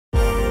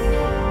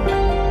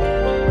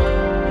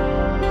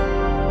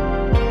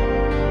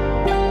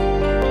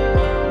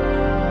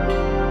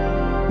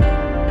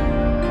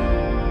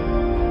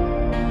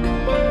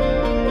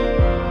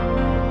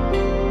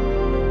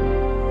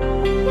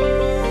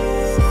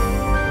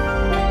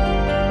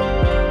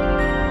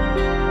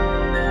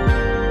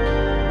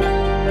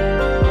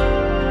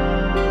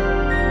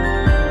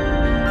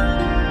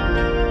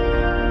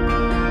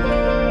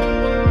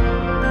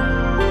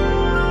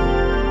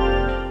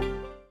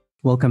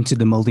Welcome to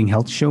the Moulding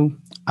Health Show.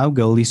 Our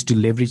goal is to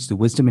leverage the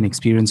wisdom and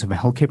experience of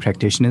healthcare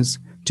practitioners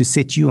to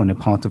set you on a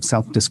path of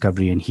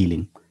self-discovery and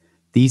healing.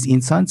 These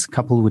insights,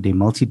 coupled with a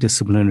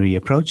multidisciplinary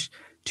approach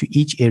to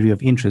each area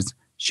of interest,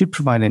 should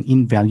provide an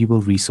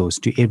invaluable resource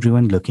to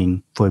everyone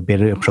looking for a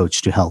better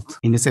approach to health.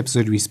 In this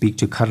episode, we speak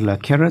to Carla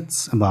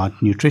Gerryts about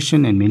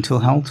nutrition and mental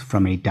health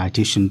from a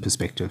dietitian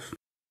perspective.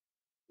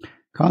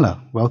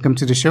 Carla, welcome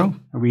to the show.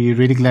 We're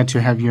really glad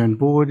to have you on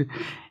board.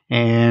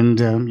 And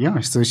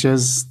so she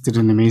did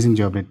an amazing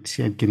job at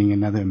getting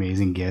another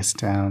amazing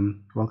guest.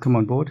 Welcome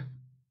on board.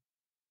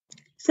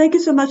 Thank you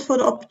so much for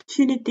the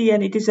opportunity,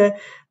 and it is a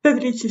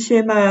privilege to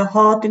share my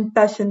heart and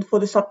passion for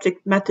the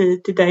subject matter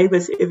today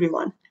with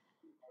everyone.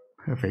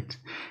 Perfect.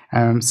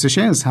 So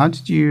Shaz, how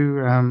did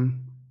you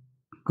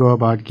go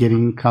about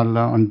getting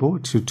Carla on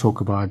board to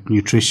talk about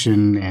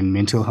nutrition and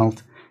mental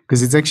health?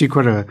 Because it's actually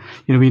quite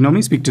we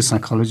normally speak to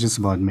psychologists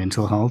about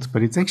mental health,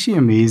 but it's actually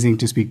amazing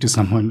to speak to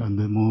someone on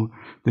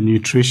the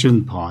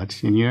nutrition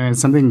part. And, it's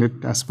something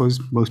that I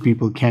suppose most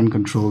people can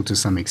control to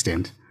some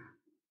extent.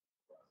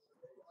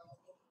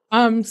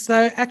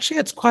 So actually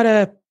it's quite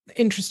a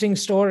interesting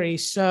story.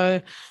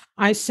 So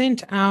I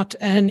sent out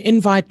an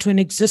invite to an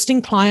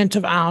existing client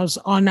of ours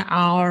on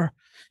our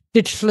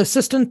digital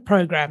assistant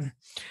program.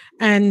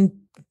 And,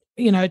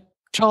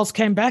 Charles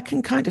came back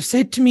and kind of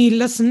said to me,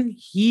 listen,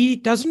 he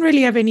doesn't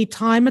really have any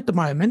time at the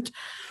moment,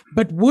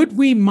 but would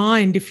we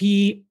mind if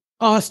he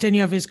asked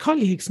any of his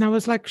colleagues? And I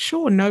was like,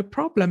 sure, no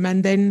problem.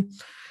 And then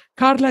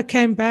Carla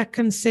came back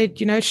and said,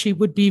 she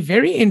would be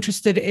very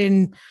interested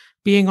in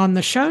being on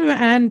the show.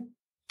 And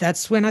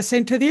that's when I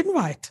sent her the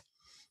invite.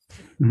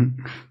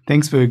 Mm-hmm.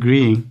 Thanks for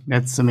agreeing.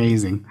 That's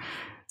amazing.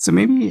 So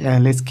maybe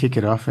let's kick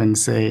it off and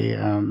say,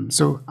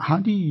 so how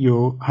do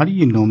you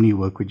normally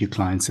work with your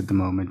clients at the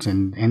moment?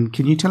 And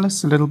can you tell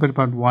us a little bit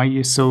about why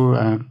you're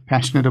so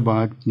passionate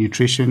about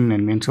nutrition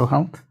and mental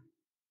health?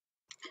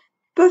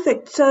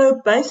 Perfect. So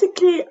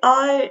basically,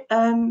 I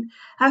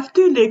have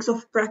two legs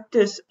of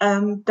practice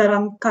that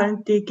I'm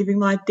currently giving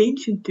my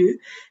attention to.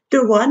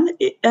 The one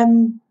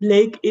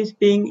leg is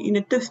being in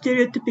a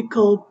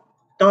stereotypical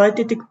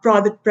dietetic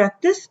private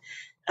practice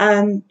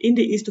in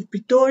the east of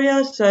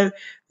Pretoria. So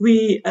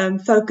we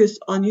focus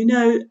on,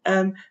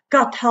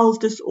 gut health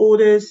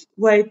disorders,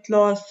 weight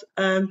loss,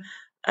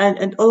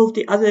 and all of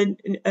the other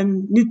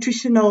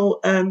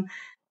nutritional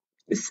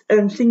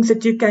things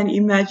that you can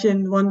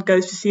imagine one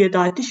goes to see a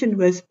dietitian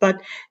with.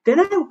 But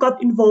then I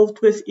got involved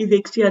with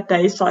Evexia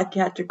Day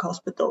Psychiatric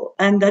Hospital,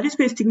 and that is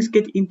where things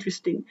get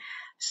interesting.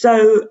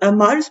 So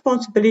my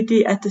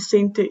responsibility at the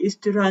center is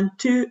to run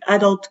 2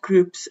 adult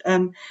groups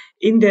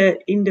in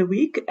the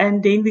week,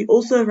 and then we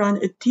also run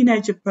a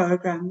teenager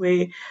program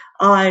where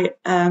I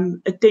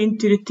attend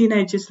to the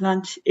teenagers'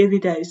 lunch every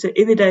day. So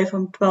every day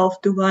from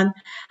 12 to 1,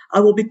 I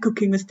will be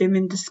cooking with them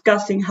and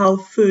discussing how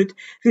food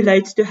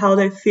relates to how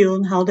they feel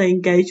and how they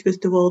engage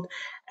with the world,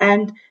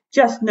 and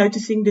just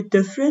noticing the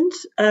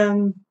difference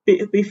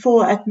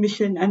before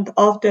admission and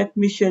after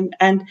admission,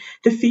 and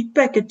the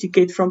feedback that you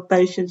get from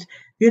patients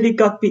really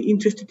got me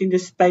interested in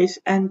this space.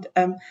 And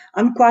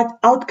I'm quite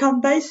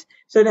outcome-based,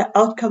 so the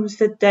outcomes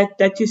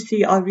that you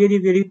see are really,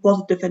 really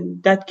positive,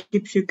 and that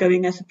keeps you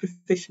going as a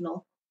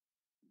professional.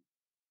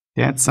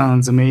 That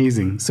sounds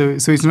amazing. So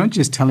it's not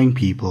just telling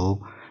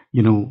people,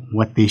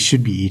 what they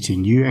should be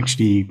eating. You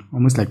actually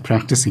almost like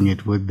practicing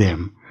it with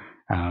them.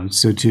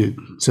 So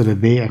that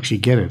they actually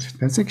get it.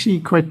 That's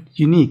actually quite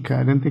unique.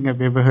 I don't think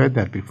I've ever heard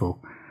that before.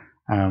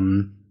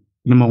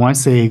 My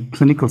wife's a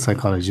clinical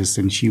psychologist,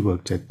 and she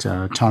worked at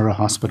Tara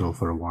Hospital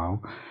for a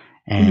while,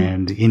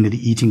 and in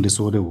the eating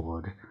disorder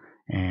ward.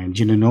 And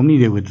normally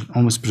they would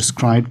almost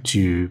prescribe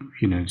to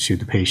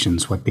the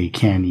patients what they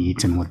can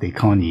eat and what they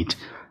can't eat.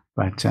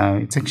 But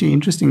it's actually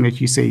interesting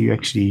that you say you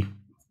actually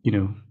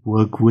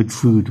work with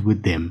food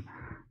with them.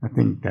 I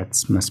think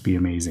that must be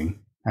amazing.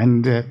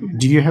 And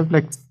do you have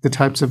the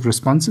types of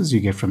responses you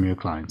get from your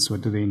clients?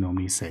 What do they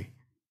normally say?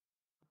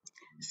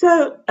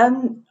 So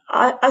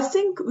I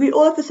think we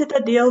all have a set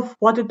idea of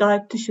what a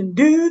dietitian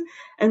do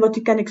and what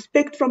you can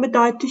expect from a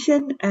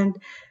dietitian. And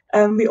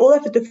we all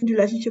have a different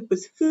relationship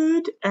with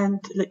food.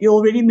 And you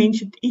already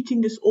mentioned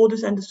eating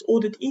disorders and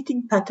disordered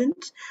eating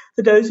patterns.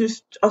 For those who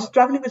are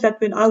struggling with that,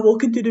 when I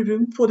walk into the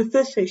room for the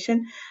first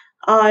session,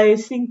 I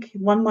think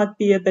one might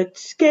be a bit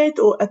scared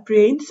or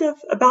apprehensive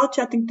about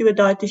chatting to a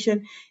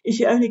dietitian. Is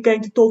she only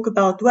going to talk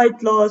about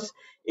weight loss?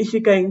 Is she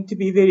going to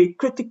be very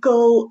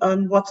critical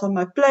on what's on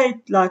my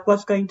plate, like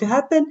what's going to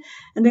happen?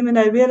 And then when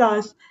I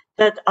realized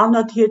that I'm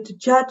not here to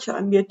judge,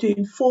 I'm here to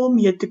inform,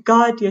 here to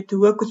guide, here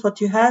to work with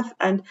what you have.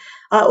 And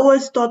I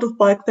always start off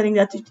by explaining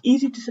that it's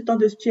easy to sit on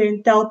this chair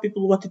and tell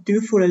people what to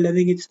do for a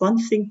living. It's one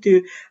thing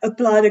to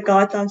apply the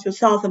guidelines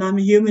yourself, and I'm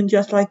a human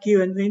just like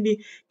you. And when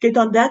we get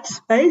on that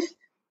space,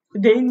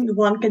 then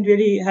one can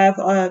really have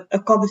a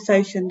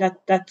conversation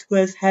that's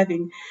worth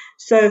having.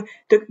 So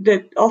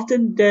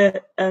often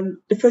the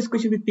first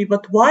question would be,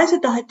 but why is a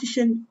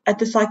dietitian at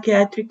the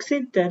psychiatric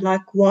center?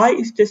 Like, why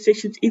is the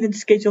sessions even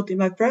scheduled in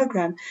my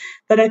program?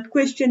 But that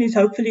question is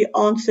hopefully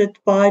answered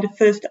by the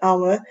first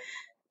hour,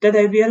 that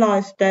I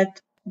realized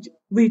that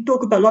we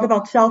talk a lot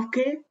about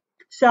self-care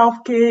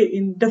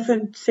in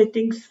different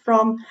settings,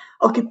 from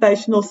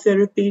occupational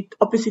therapy,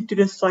 obviously, to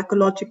the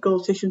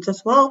psychological sessions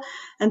as well.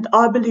 And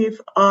I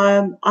believe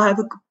I have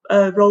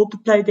a role to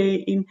play there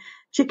in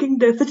checking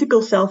the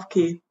physical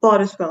self-care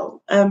part as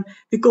well,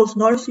 because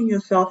nourishing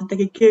yourself and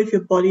taking care of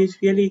your body is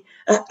really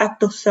an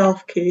act of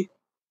self-care.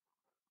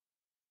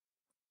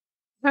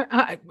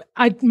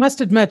 I must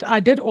admit, I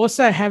did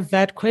also have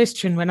that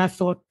question when I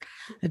thought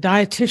a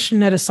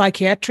dietitian at a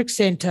psychiatric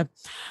center.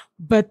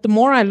 But the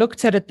more I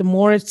looked at it, the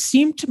more it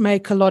seemed to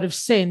make a lot of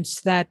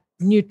sense that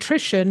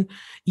nutrition,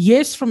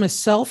 yes, from a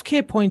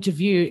self-care point of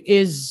view,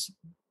 is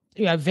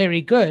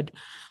very good.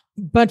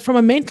 But from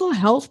a mental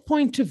health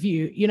point of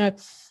view,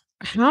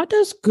 how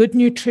does good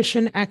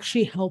nutrition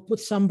actually help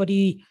with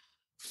somebody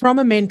from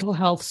a mental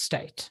health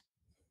state?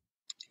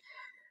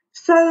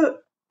 So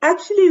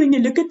actually, when you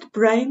look at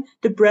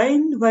the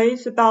brain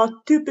weighs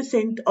about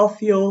 2%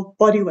 of your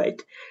body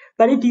weight,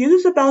 but it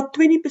uses about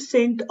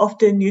 20% of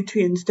the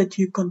nutrients that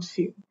you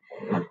consume.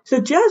 So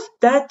just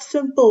that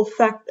simple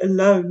fact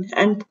alone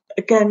and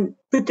can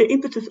put the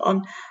emphasis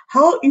on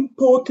how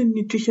important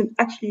nutrition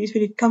actually is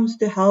when it comes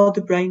to how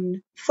the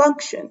brain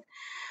functions.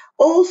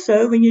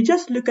 Also, when you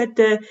just look at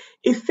the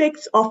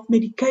effects of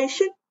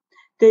medication,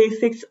 the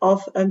effects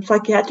of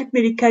psychiatric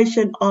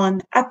medication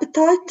on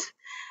appetite,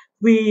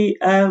 we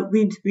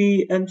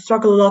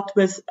struggle a lot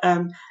with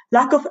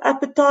lack of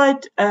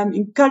appetite,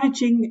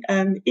 encouraging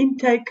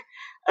intake,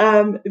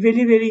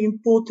 really, really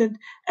important.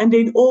 And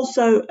then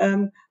also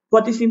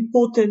what is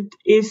important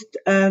is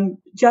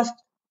just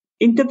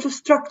in terms of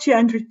structure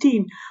and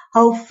routine,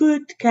 how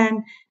food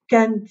can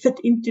fit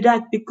into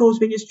that. Because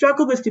when you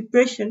struggle with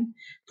depression,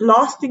 the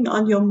last thing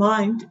on your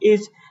mind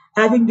is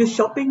having the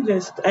shopping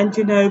list and,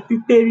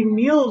 preparing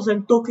meals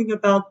and talking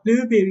about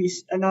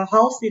blueberries and how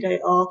healthy they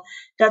are.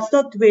 That's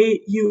not where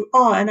you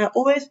are. And I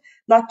always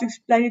like to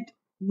explain it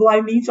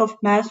by means of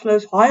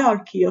Maslow's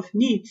hierarchy of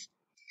needs.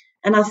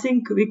 And I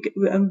think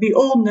we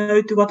all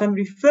know to what I'm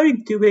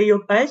referring to, where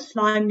your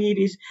baseline need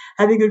is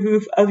having a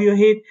roof over your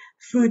head,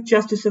 food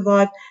just to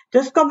survive.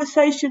 Those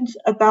conversations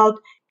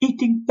about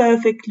eating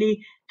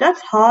perfectly,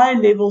 that's high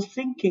level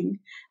thinking.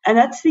 And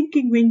that's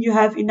thinking when you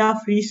have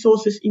enough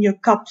resources in your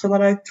cup. So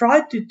what I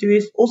try to do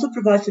is also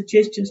provide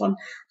suggestions on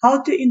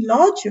how to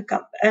enlarge your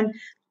cup and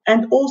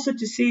also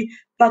to see,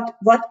 but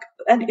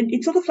and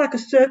it's sort of like a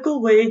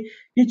circle where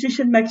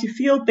nutrition makes you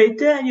feel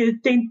better and you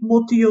attend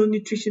more to your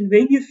nutrition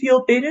when you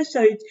feel better.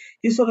 So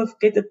you sort of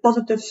get a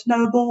positive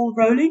snowball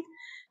rolling.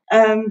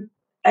 And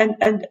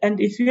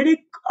it's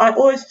really, I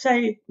always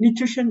say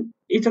nutrition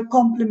is a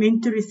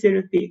complementary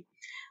therapy.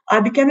 I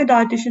became a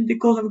dietitian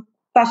because I'm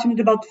passionate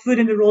about food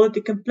and the role that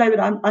it can play, but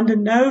I'm under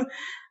no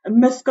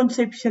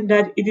misconception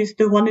that it is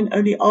the one and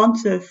only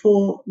answer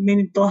for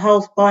mental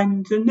health by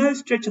no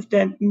stretch of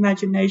the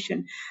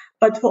imagination.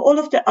 But for all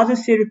of the other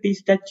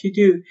therapies that you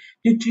do,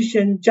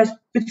 nutrition just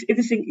puts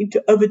everything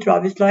into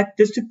overdrive. It's like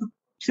the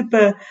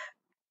super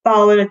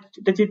power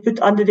that you put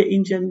under the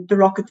engine, the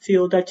rocket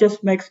fuel that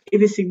just makes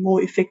everything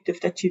more effective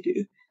that you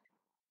do.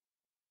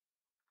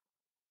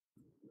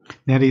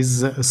 That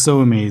is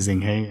so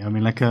amazing. Hey, I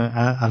mean, like,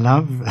 I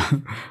love,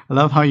 I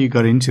love how you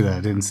got into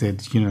that and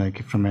said,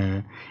 like from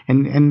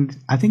and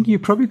I think you're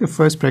probably the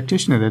first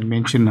practitioner that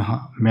mentioned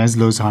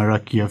Maslow's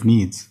hierarchy of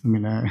needs. I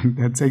mean,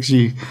 that's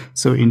actually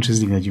so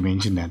interesting that you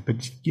mentioned that.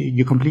 But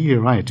you're completely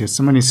right. If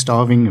someone is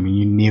starving, I mean,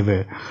 you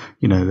never,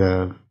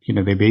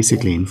 they're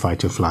basically in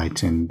fight or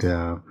flight, and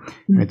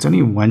it's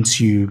only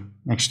once you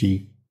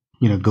actually,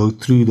 go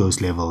through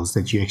those levels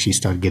that you actually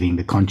start getting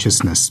the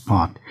consciousness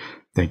part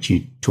that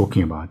you're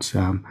talking about.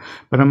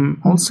 But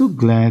I'm also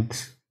glad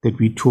that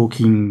we're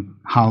talking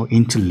how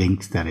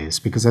interlinked that is,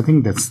 because I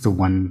think that's the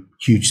one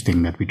huge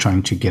thing that we're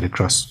trying to get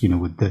across,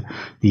 with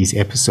these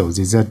episodes,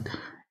 is that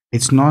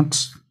it's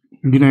not,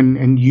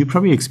 and you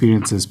probably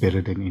experience this better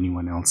than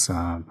anyone else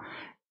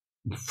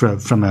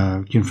from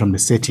the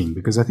setting,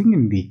 because I think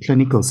in the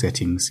clinical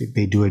settings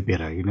they do it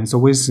better. It's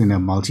always in a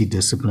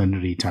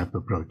multi-disciplinary type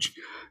approach.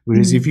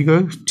 Whereas if you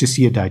go to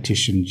see a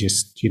dietitian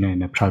just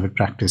in a private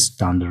practice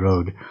down the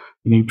road,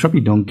 you probably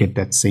don't get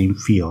that same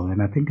feel.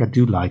 And I think I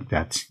do like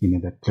that,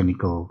 that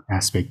clinical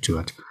aspect to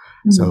it.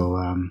 So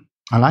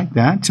I like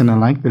that, and I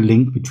like the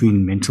link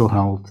between mental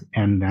health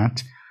and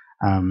that.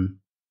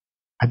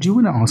 I do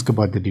want to ask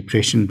about the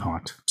depression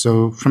part.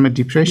 So from a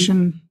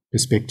depression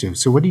perspective,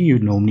 so what do you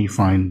normally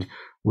find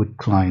with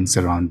clients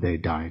around their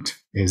diet?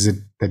 Is it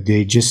that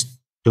they just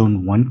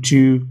don't want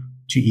to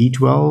eat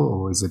well,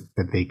 or is it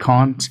that they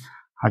can't?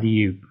 How do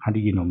you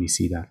normally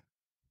see that?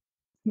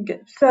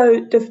 Okay.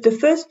 So the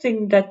first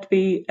thing that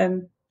we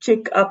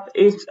check up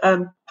is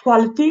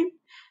quality.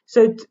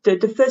 So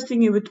the first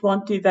thing you would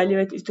want to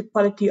evaluate is the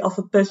quality of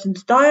a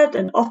person's diet.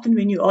 And often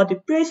when you are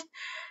depressed,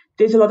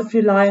 there's a lot of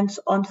reliance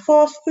on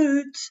fast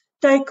foods,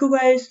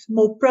 takeaways,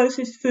 more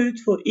processed food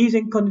for ease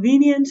and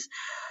convenience.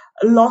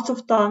 Lots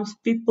of times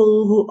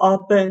people who are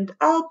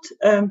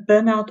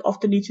burnout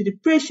often leads to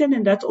depression,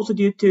 and that's also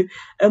due to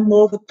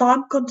more of a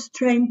time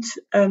constraint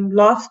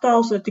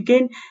lifestyle. So that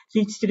again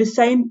leads to the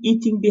same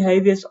eating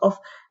behaviors of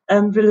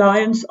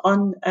reliance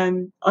on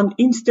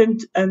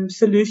instant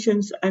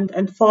solutions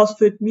and fast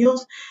food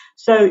meals.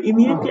 So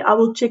immediately I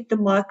will check the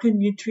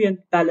micronutrient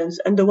balance.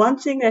 And the one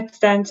thing that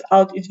stands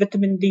out is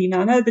vitamin D.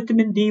 Now I know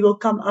vitamin D will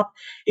come up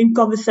in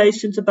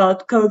conversations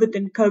about COVID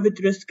and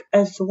COVID risk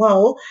as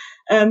well.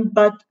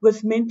 But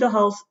with mental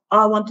health,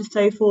 I want to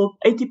say for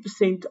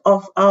 80%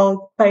 of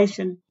our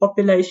patient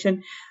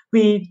population,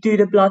 we do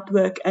the blood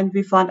work and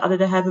we find out that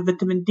they have a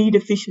vitamin D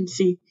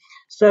deficiency.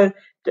 So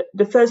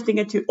the first thing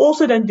that you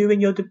also don't do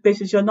when you're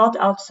depressed is you're not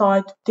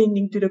outside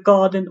tending to the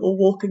garden or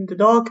walking the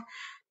dog.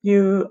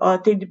 You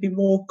tend to be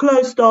more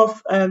closed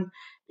off in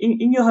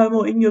your home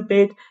or in your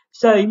bed.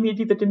 So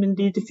immediately vitamin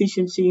D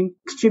deficiency,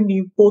 extremely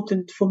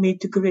important for me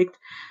to correct.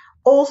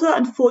 Also,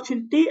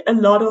 unfortunately, a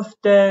lot of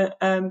the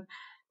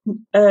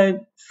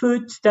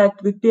foods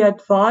that would be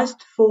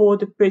advised for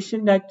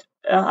depression that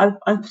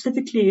I'm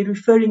specifically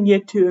referring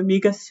here to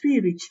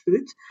omega-3 rich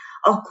foods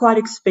are quite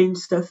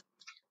expensive.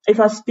 If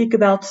I speak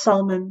about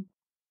salmon,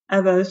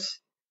 avos,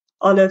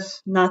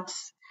 olives,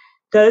 nuts,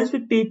 those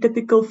would be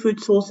typical food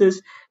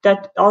sources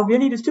that are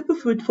really the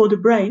superfood for the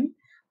brain,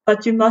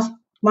 but you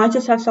might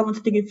just have someone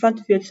sitting in front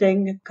of you and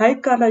saying, okay,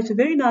 Carla, it's a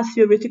very nice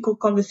theoretical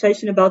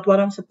conversation about what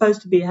I'm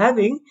supposed to be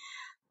having,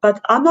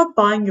 but I'm not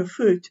buying your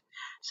food.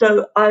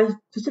 So I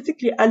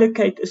specifically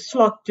allocate a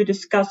slot to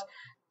discuss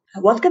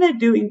what can I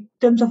do in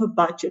terms of a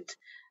budget.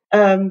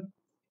 How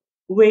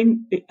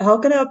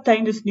can I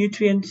obtain these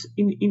nutrients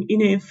in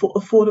an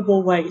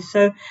affordable way?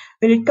 So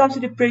when it comes to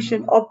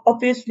depression,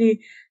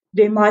 obviously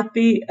there might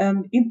be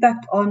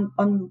impact on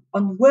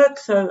work.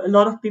 So a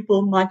lot of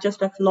people might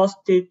just have lost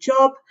their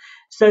job.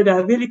 So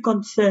they're really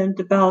concerned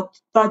about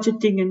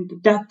budgeting and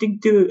adapting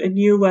to a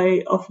new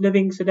way of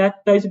living. So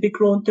that plays a big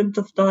role in terms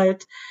of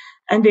diet.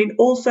 And then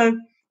also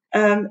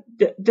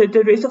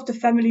the rest of the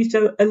family.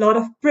 So a lot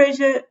of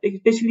pressure,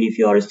 especially if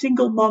you are a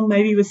single mom,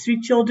 maybe with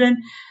 3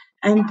 children,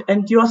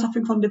 and you are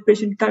suffering from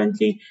depression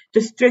currently, the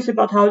stress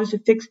about how this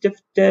affects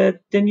the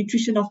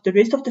nutrition of the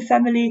rest of the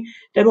family.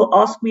 They will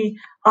ask me,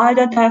 I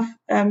don't have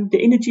the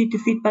energy to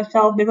feed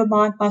myself, never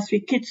mind my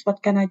 3 kids,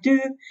 what can I do?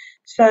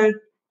 So,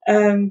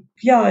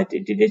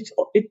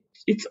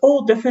 it's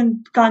all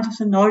different kinds of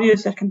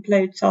scenarios that can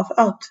play itself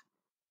out.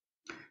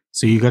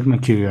 So you got my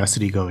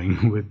curiosity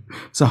going with,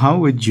 so how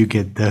would you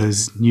get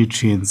those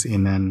nutrients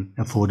in an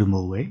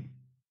affordable way?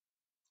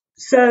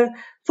 So,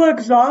 for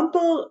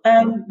example,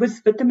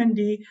 with vitamin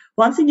D,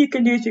 one thing you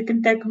can do is you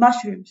can take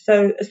mushrooms.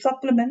 So a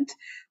supplement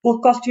will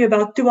cost you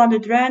about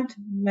 200 Rand.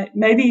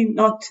 Maybe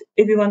not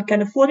everyone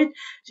can afford it.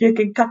 So you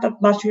can cut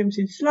up mushrooms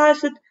and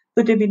slice it,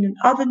 put them in an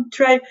oven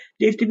tray,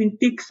 leave them in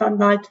peak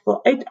sunlight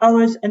for 8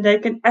 hours, and they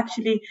can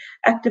actually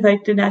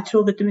activate the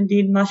natural vitamin D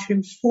in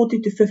mushrooms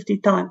 40 to 50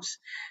 times.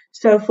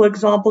 So, for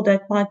example,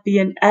 that might be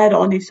an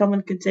add-on if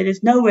someone can say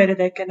there's no way that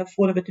they can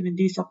afford a vitamin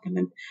D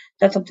supplement.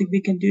 That's something we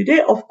can do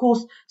there. Of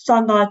course,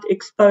 sunlight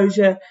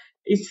exposure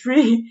is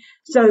free.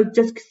 So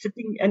just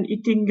sitting and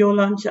eating your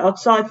lunch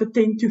outside for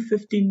 10 to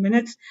 15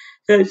 minutes.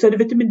 So the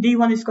vitamin D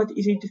one is quite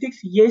easy to fix.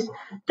 Yes,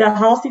 the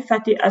healthy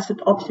fatty acid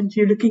options,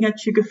 you're looking at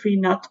sugar-free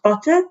nut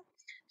butter.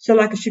 So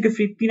like a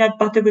sugar-free peanut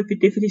butter would be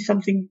definitely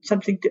something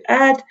to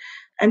add.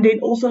 And then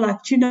also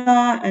like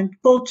tuna and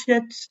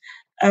pilchards.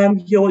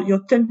 Your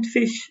tinned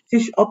fish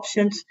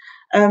options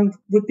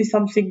would be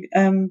something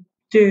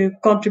to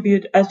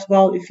contribute as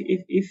well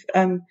if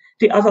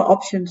the other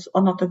options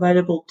are not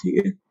available to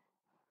you.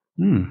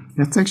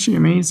 That's actually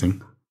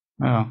amazing.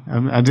 Oh,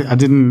 I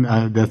didn't.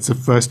 That's the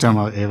first time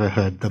I've ever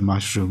heard the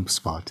mushroom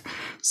spot.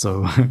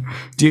 So,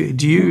 do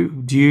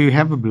you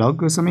have a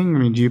blog or something? I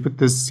mean, do you put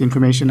this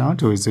information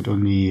out, or is it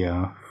only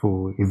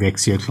for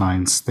Evexia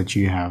clients that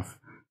you have?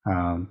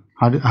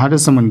 How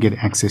does someone get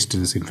access to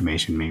this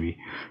information? Maybe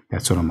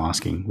that's what I'm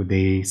asking. Would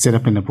they set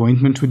up an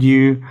appointment with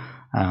you,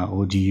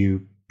 or do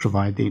you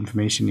provide the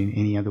information in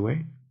any other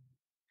way?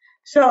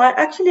 So I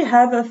actually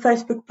have a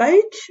Facebook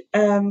page,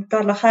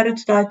 Carla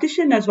Gerryts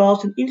Dietician, as well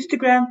as an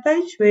Instagram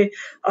page where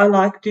I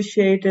like to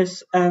share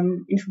this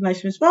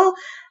information as well.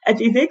 At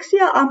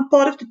Evexia, I'm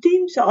part of the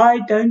team, so I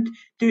don't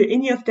do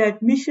any of the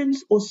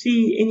admissions or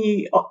see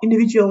any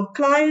individual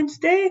clients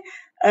there.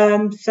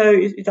 So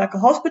it's like a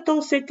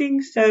hospital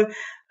setting. So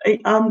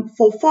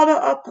for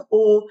follow-up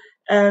or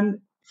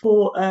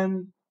for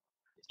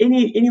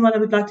anyone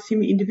that would like to see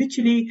me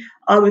individually,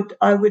 I would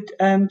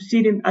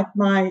see them at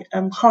my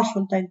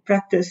Garsfontein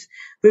practice,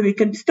 where we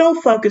can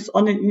still focus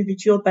on an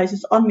individual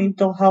basis on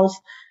mental health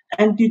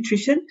and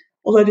nutrition,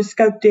 although the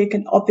scope there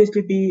can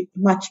obviously be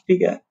much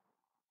bigger.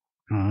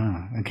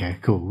 Okay,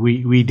 cool.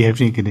 We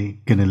definitely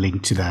gonna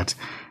link to that,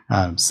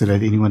 so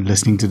that anyone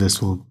listening to this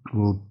will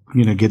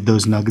get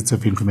those nuggets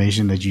of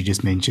information that you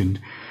just mentioned.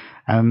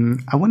 I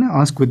want to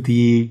ask with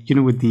the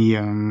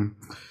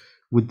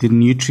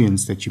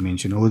nutrients that you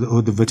mentioned,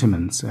 or the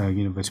vitamins,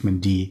 vitamin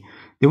D.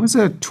 There was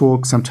a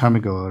talk some time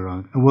ago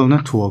around, well,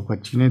 not talk,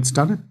 but it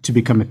started to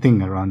become a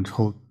thing around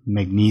whole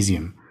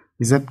magnesium.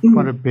 Is that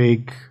quite a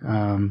big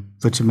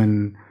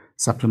vitamin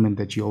supplement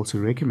that you also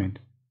recommend?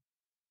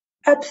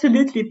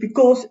 Absolutely,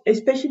 because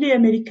especially a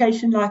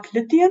medication like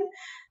lithium,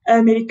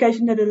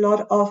 medication that a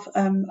lot of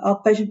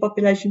our patient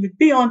population would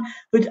be on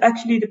would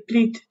actually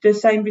deplete the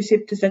same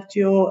receptors that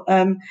your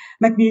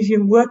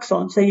magnesium works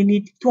on. So you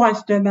need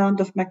twice the amount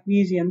of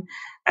magnesium.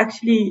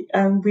 Actually,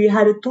 we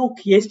had a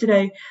talk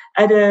yesterday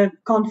at a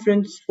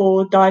conference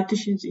for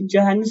dietitians in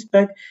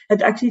Johannesburg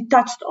that actually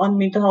touched on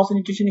mental health and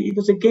nutrition. It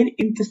was again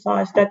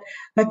emphasized that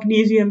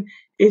magnesium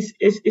is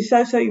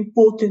so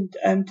important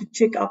to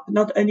check up,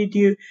 not only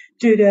due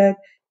to the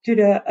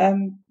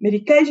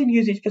medication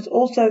usage, but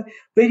also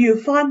where you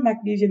find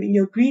magnesium in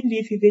your green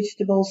leafy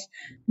vegetables,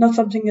 not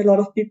something a lot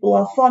of people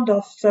are fond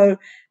of. So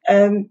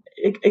again,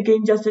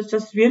 it's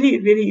just really,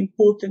 really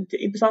important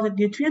to emphasize the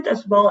nutrient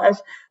as well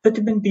as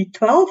vitamin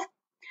B12.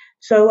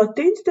 So what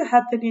tends to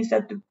happen is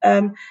that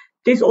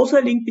there's also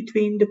a link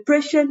between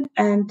depression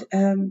and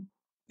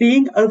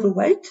being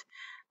overweight.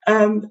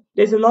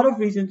 There's a lot of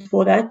reasons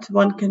for that.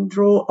 One can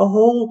draw a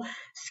whole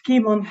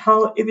scheme on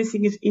how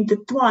everything is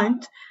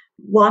intertwined.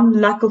 One,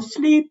 lack of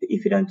sleep.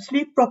 If you don't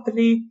sleep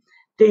properly,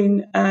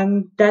 then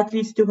that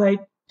leads to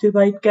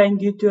weight gain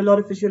due to a lot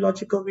of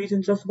physiological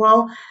reasons as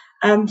well.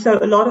 So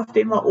a lot of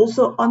them are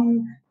also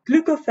on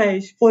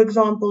glucophage, for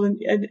example,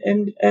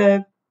 and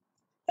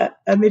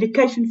a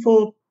medication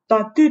for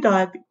type 2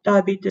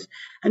 diabetes,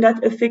 and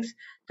that affects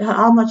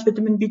how much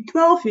vitamin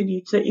B12 you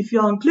need. So if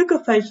you're on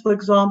glucophage, for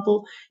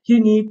example,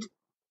 you need,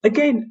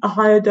 again, a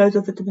higher dose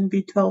of vitamin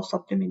B12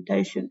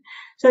 supplementation.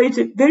 So it's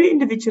very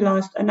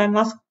individualized, and I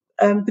must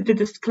put a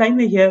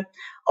disclaimer here.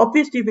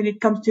 Obviously, when it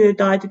comes to a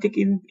dietetic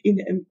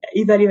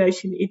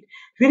evaluation, it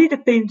really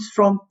depends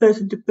from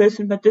person to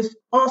person, but these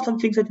are some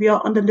things that we are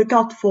on the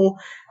lookout for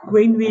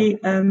when we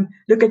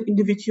look at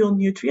individual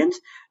nutrients.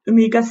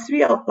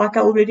 Omega-3, like I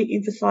already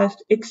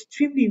emphasized,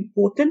 extremely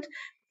important.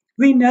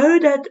 We know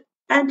that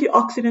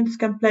antioxidants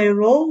can play a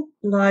role,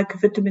 like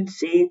vitamin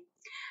C.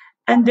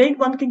 And then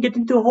one can get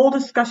into a whole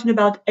discussion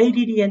about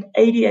ADD and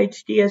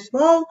ADHD as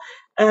well.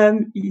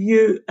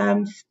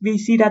 We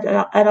see that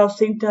at our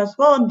center as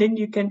well. And then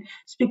you can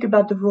speak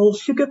about the role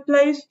sugar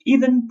plays,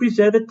 even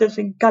preservatives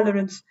and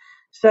colorants.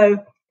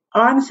 So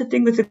I'm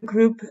sitting with a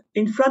group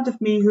in front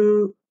of me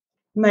who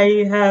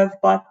may have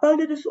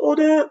bipolar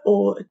disorder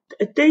or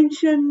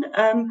attention,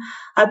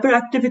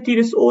 hyperactivity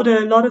disorder,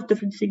 a lot of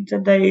different things,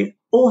 and they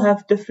all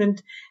have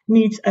different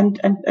needs and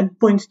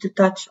points to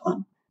touch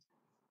on.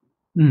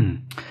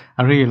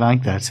 I really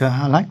like that. So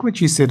I like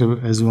what you said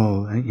as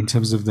well in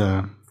terms of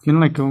the,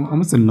 like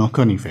almost a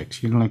knock-on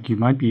effect. Like you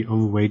might be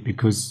overweight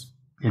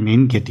and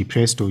then get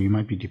depressed, or you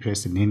might be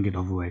depressed and then get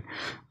overweight.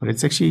 But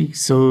it's actually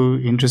so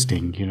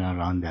interesting,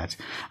 around that.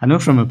 I know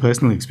from a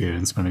personal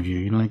experience point of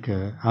view, like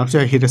after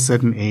I hit a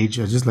certain age,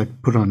 I just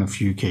like put on a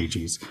few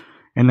kgs.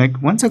 And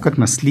like once I got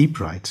my sleep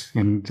right,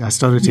 and I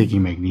started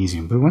taking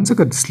magnesium, but once I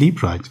got the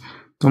sleep right,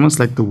 it's almost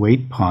like the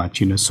weight part,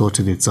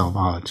 sorted itself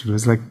out. It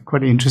was like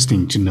quite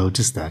interesting to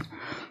notice that.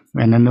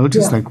 And I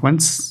noticed like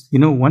once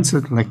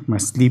like my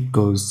sleep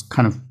goes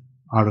kind of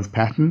out of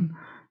pattern,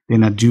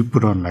 then I do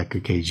put on like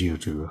a kg or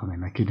two. I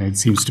mean, like, it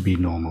seems to be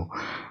normal.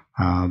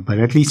 But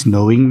at least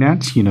knowing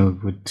that,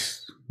 would,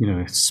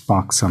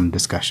 spark some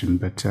discussion.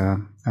 But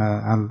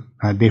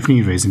I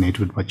definitely resonate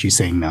with what you're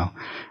saying now,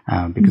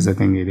 because I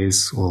think it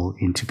is all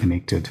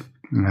interconnected.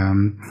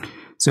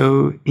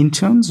 So in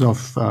terms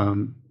of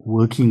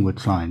working with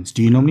clients,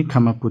 do you normally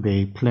come up with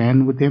a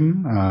plan with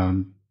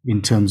them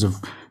in terms of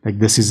like,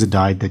 this is a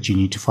diet that you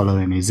need to follow,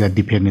 and is that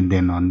dependent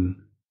then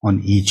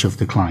on each of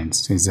the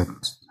clients? Is that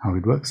how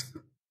it works?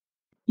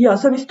 Yeah,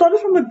 so we started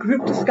from a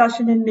group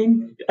discussion, and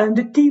then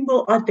the team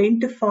will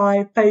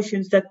identify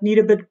patients that need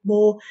a bit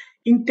more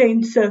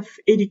intensive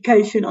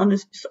education on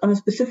a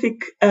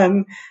specific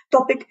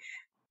topic.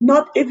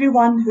 Not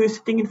everyone who's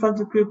sitting in front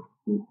of the group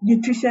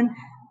nutrition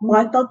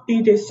might not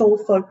be their sole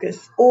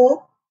focus,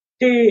 or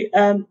their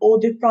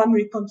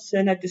primary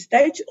concern at this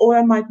stage, or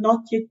I might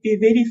not yet be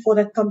ready for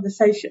that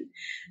conversation.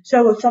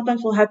 So what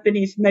sometimes will happen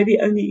is maybe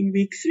only in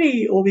week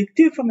 3 or week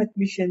 2 from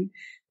admission,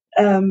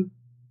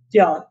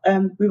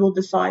 we will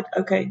decide,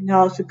 okay,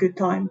 now's a good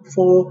time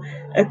for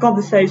a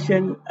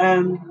conversation.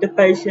 The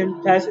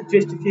patient has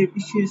addressed a few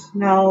issues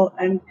now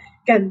and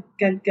can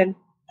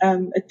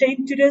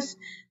attend to this.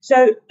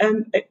 So,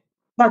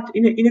 but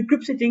in a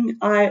group setting,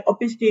 I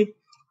obviously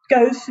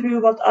go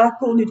through what I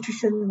call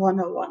nutrition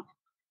 101.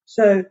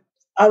 So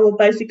I will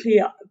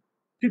basically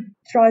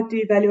try to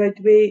evaluate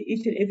where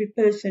each and every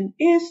person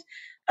is,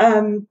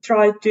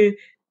 try to,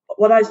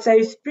 what I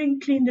say,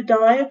 spring clean the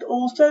diet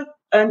also,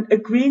 and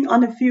agreeing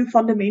on a few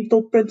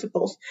fundamental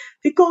principles,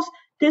 because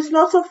there's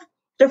lots of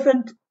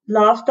different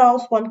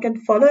lifestyles one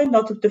can follow, and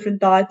lots of different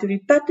dietary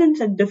patterns,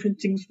 and different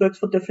things work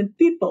for different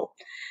people.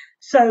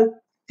 So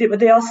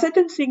there are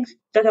certain things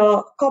that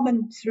are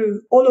common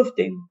through all of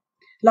them,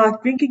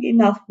 like drinking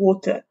enough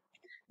water,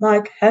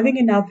 like having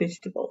enough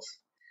vegetables,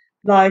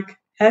 like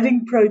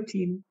having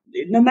protein.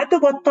 No matter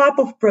what type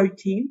of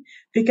protein,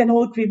 we can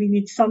all agree we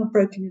need some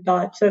protein in the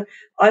diet. So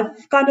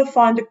I've kind of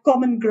found a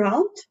common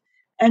ground.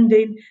 And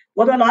then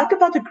what I like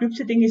about the group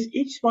setting is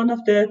each one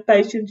of the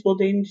patients will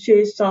then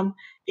share some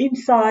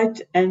insight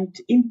and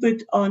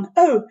input on,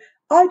 oh,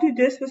 I do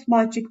this with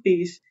my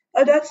chickpeas.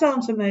 Oh, that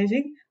sounds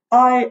amazing.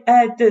 I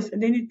add this,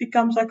 and then it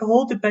becomes like a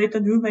whole debate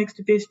on who makes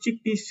the best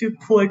chickpea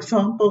soup, for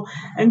example,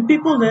 and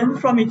people learn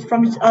from each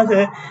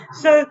other.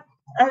 So,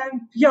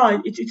 yeah,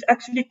 it's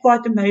actually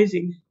quite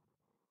amazing.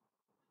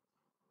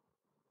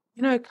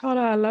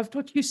 Carla, I loved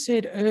what you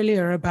said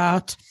earlier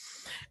about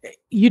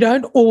you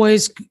don't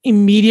always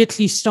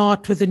immediately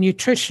start with the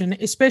nutrition,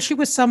 especially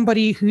with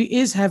somebody who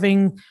is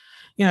having,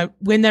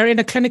 when they're in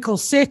a clinical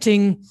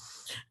setting,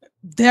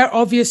 they're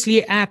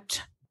obviously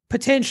at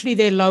potentially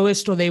their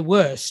lowest or their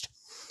worst.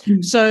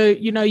 So,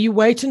 you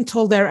wait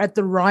until they're at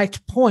the right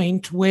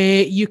point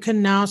where you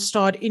can now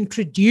start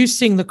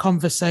introducing the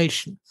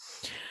conversation.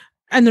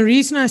 And the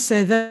reason I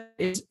say that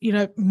is,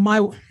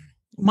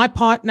 my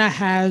partner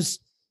has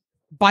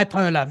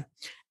bipolar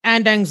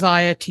and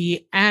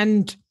anxiety.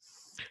 And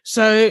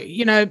so,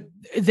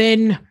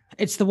 then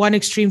it's the one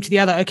extreme to the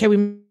other. Okay,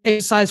 we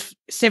exercise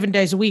 7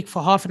 days a week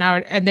for half an hour.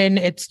 And then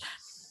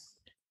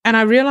and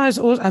I realize,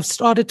 I've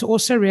started to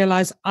also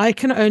realize I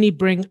can only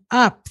bring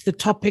up the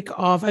topic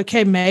of,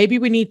 okay, maybe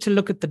we need to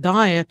look at the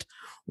diet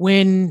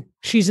when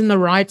she's in the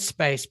right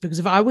space. Because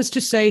if I was to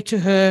say to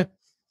her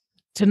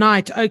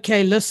tonight,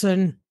 okay,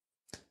 listen,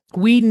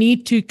 we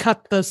need to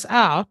cut this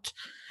out,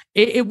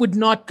 it would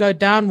not go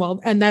down well.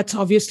 And that's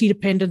obviously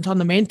dependent on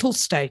the mental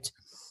state.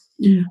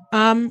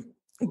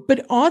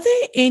 But are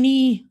there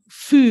any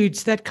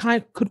foods that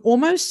could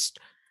almost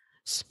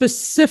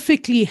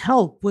specifically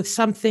help with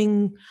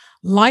something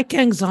like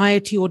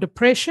anxiety or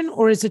depression,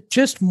 or is it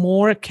just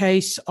more a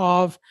case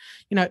of,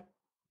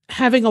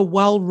 having a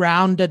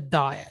well-rounded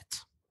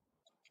diet?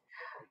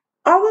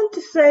 I want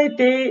to say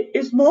there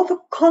is more of a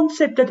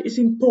concept that is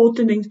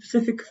important in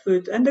specific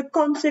food, and the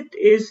concept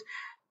is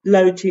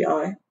low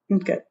GI.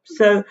 Okay,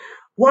 so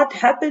what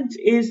happens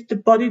is the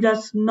body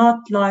does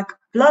not like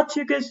blood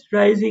sugars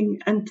rising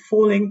and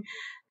falling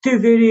to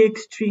very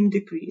extreme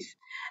degrees.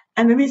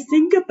 And when we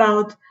think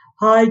about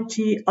high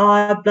GI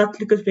blood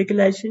glucose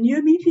regulation, you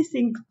immediately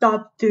think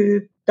type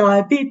 2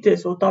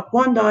 diabetes or type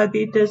 1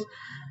 diabetes.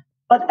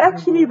 But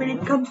actually, when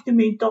it comes to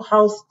mental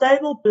health,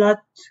 stable blood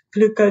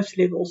glucose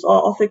levels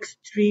are of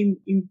extreme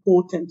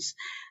importance.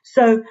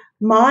 So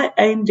my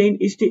aim then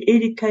is to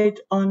educate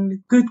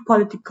on good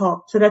quality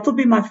carbs. So that will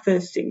be my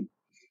first thing.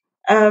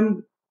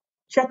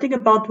 Chatting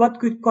about what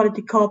good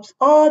quality carbs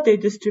are, their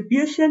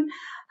distribution,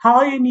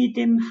 how you need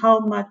them, how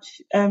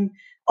much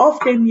of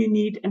them you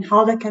need, and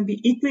how they can be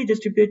equally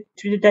distributed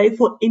through the day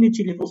for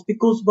energy levels.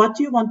 Because what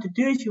you want to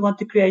do is you want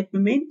to create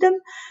momentum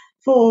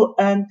for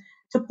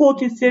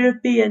supportive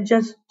therapy and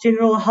just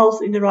general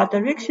health in the right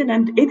direction.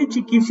 And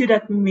energy gives you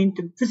that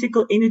momentum,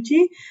 physical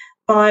energy,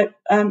 by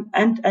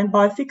and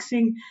by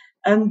fixing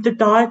the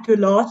diet to a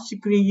large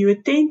degree, you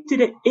attend to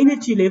the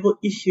energy level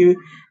issue.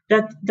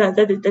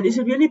 That is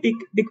a really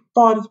big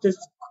part of this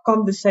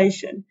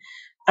conversation.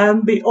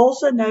 We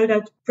also know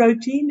that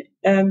protein,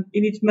 in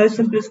its most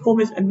simplest form,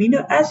 is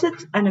amino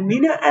acids, and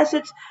amino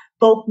acids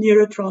build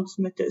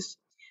neurotransmitters.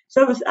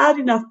 So without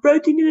enough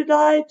protein in the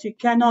diet, you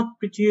cannot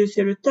produce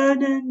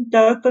serotonin,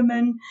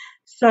 dopamine.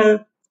 So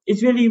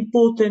it's really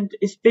important,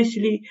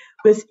 especially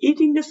with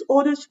eating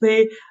disorders,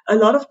 where a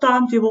lot of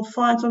times you will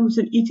find someone with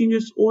an eating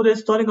disorder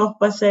starting off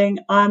by saying,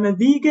 I'm a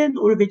vegan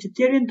or a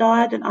vegetarian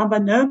diet, and I'm by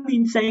no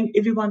means saying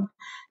everyone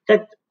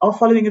that are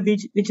following a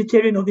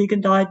vegetarian or vegan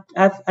diet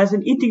has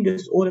an eating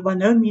disorder. By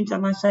no means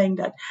am I saying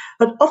that.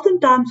 But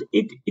oftentimes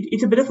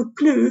it's a bit of a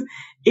clue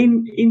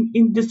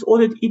in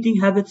disordered eating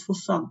habits for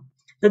some.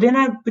 So then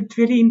I would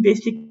really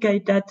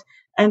investigate that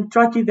and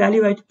try to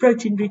evaluate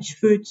protein-rich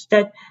foods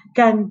that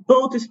can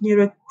build these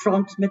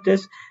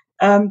neurotransmitters.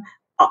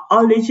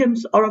 Our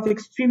legumes are of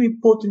extreme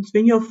importance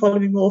when you're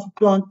following more of a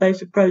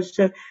plant-based approach.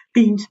 So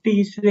beans,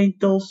 peas,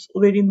 lentils,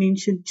 already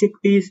mentioned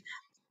chickpeas.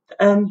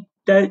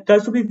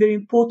 Those will be very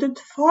important.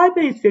 Fiber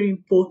is very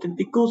important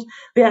because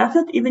we have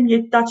not even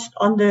yet touched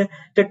on the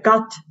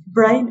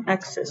gut-brain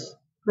axis,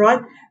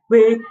 right?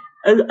 Where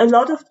a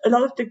lot of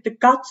the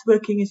gut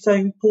working is so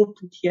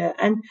important here.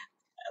 And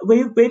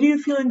where do you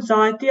feel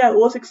anxiety? I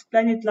always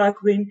explain it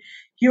like when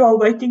you are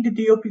waiting to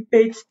do your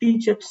prepared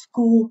speech at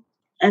school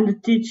and the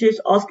teacher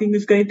is asking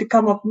who's going to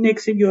come up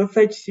next and you're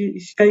afraid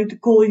she's going to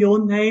call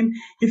your name.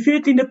 You feel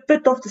it in the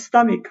pit of the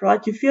stomach,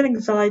 right? You feel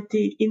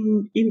anxiety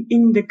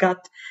in the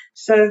gut.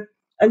 So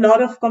a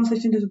lot of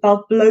conversation is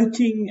about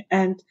bloating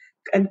and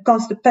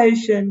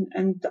constipation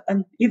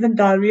and even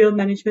diarrheal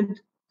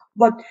management.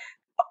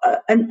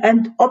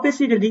 And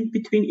obviously the link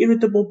between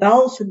irritable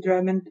bowel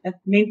syndrome and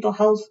mental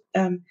health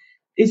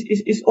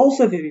is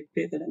also very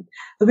prevalent.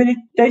 But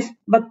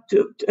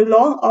a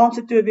long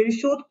answer to a very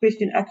short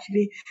question,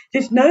 actually,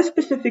 there's no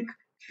specific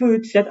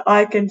foods that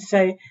I can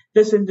say,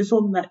 listen, this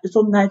will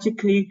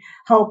magically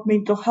help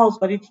mental health,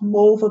 but it's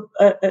more of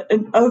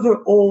an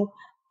overall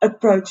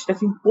approach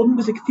that's important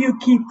with a few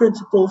key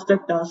principles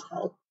that does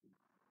help.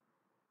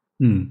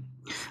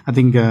 I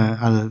think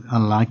I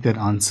like that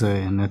answer,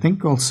 and I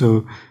think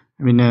also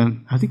I mean,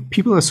 I think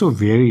people are so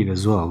varied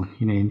as well,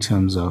 in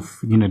terms of,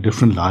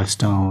 different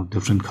lifestyle,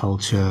 different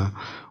culture,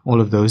 all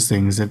of those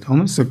things that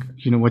almost like,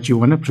 what you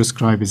want to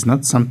prescribe is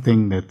not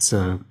something that's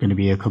going to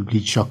be a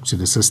complete shock to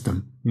the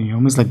system. You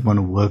almost like want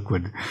to work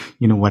with,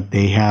 what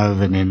they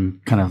have and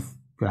then kind of,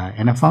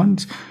 and I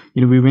found,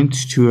 we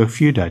went to a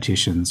few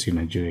dietitians,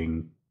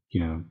 during,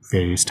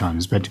 various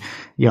times, but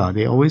yeah,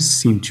 they always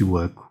seem to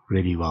work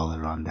really well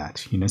around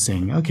that,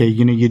 saying, okay,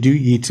 you do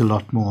eat a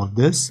lot more of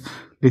this.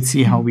 Let's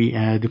see how we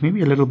add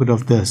maybe a little bit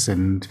of this,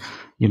 and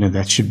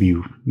that should be,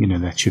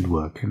 that should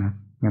work. And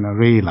I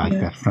really like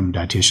that from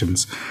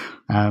dietitians.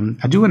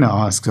 I do want to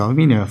ask. I've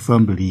been a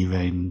firm believer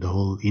in the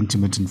whole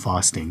intermittent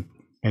fasting,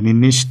 and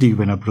initially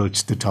when I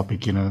approached the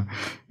topic,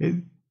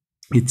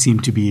 it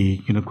seemed to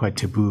be quite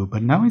taboo,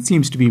 but now it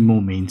seems to be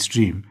more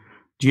mainstream.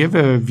 Do you have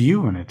a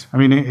view on it? I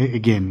mean,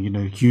 again,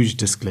 huge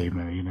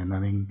disclaimer.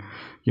 Nothing,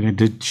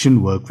 that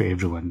shouldn't work for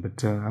everyone.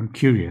 But I'm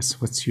curious.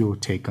 What's your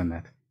take on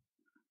that?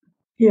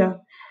 Yeah.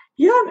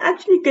 Yeah, I'm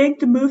actually going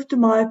to move to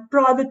my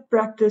private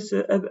practice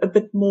a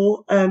bit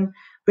more when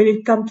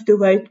it comes to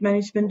weight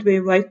management,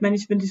 where weight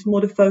management is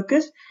more the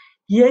focus.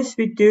 Yes,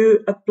 we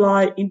do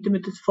apply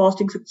intermittent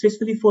fasting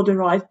successfully for the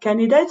right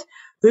candidates.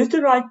 Who's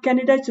the right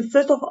candidate? So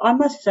first of all, I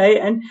must say,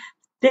 and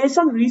there is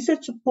some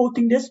research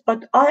supporting this,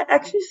 but I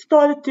actually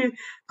started to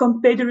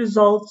compare the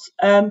results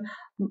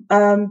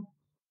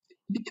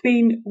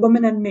between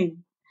women and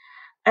men.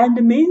 And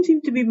the men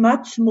seem to be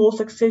much more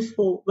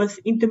successful with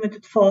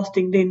intermittent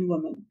fasting than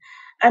women.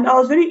 And I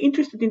was very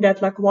interested in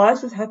that, like, why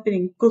is this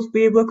happening? Because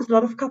we work with a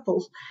lot of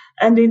couples,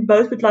 and then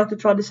both would like to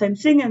try the same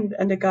thing,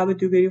 and the guy would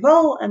do very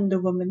well, and the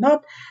woman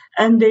not.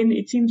 And then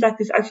it seems like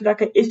there's actually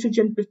like an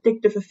estrogen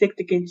protective effect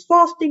against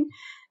fasting.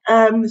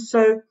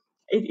 So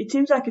it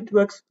seems like it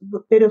works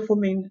better for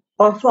men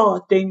by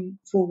far than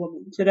for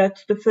women. So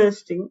that's the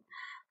first thing.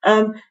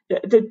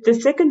 The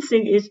second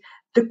thing is,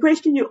 the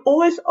question you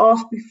always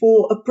ask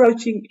before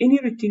approaching any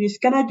routine is,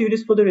 can I do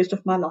this for the rest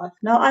of my life?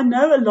 Now, I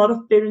know a lot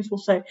of parents will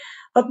say,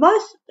 but my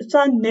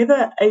son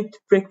never ate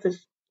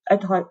breakfast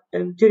at home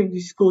during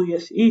his school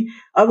years.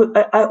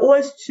 I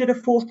always should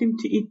have forced him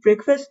to eat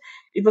breakfast.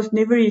 It was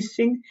never his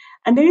thing.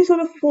 And then he sort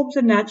of forms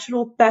a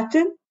natural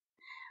pattern.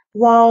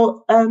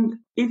 While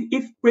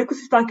if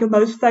breakfast is like your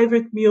most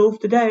favorite meal of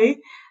the day,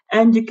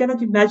 and you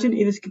cannot imagine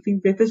ever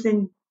skipping breakfast,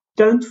 then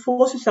don't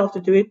force yourself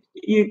to do it.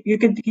 You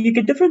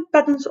get different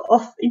patterns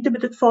of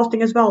intermittent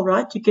fasting as well,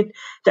 right? You get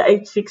the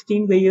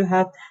 8-16 where you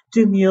have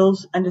 2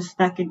 meals and a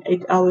snack in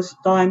 8 hours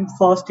time,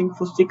 fasting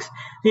for 6. So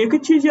you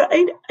can choose your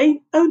own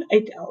 8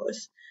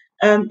 hours.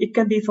 It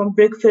can be from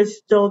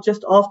breakfast till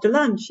just after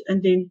lunch,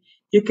 and then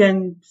you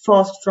can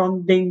fast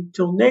from then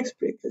till next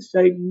breakfast.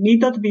 So it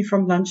need not to be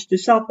from lunch to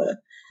supper.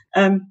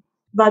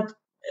 But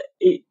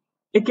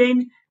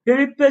again,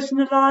 very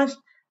personalized.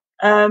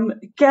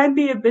 Can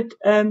be a bit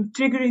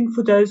triggering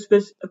for those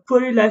with a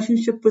poor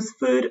relationship with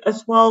food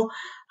as well.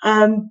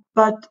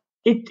 But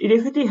it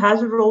definitely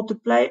has a role to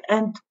play,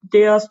 and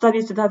there are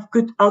studies that have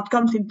good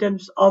outcomes in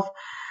terms of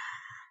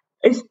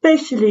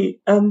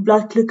especially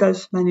blood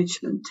glucose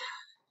management.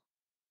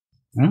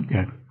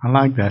 Okay, I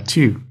like that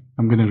too.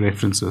 I'm going to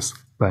reference this.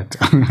 But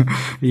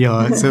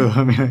yeah, so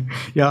I mean,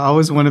 yeah, I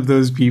was one of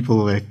those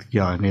people that,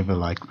 I never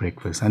liked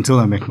breakfast until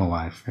I met my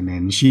wife, and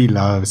then she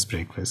loves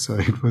breakfast. So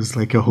it was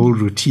like a whole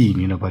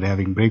routine, about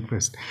having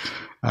breakfast.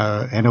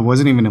 And I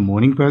wasn't even a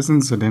morning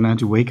person, so then I had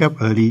to wake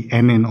up early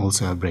and then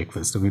also have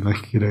breakfast. I mean,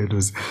 like, it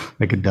was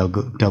like a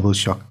double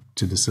shock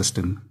to the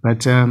system.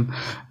 But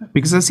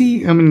because I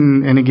see, I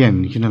mean, and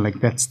again, like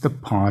that's the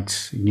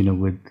part,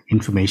 with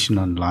information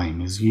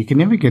online is you can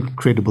never get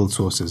credible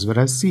sources. But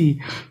I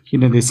see,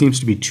 there seems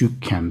to be two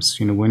camps.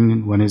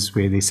 One is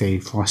where they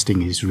say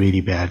fasting is really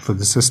bad for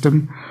the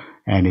system,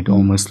 and it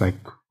almost like,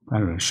 I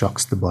don't know,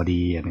 shocks the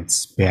body, and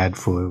it's bad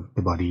for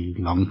the body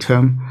long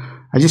term.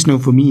 I just know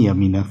for me, I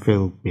mean, I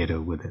feel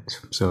better with it.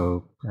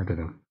 So I don't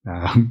know.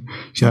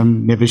 So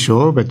I'm never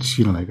sure, but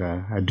like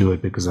I do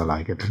it because I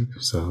like it.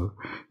 So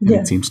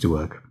it seems to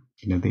work.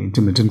 The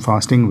intermittent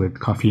fasting with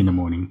coffee in the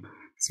morning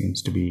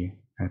seems to be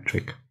a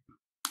trick.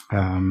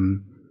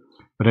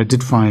 But I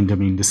did find, I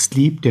mean, the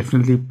sleep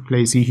definitely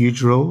plays a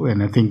huge role,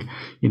 and I think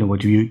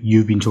what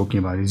you've been talking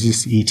about is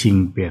just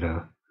eating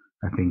better.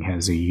 I think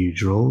has a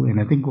huge role, and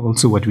I think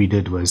also what we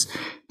did was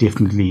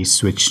definitely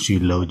switch to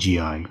low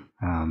GI.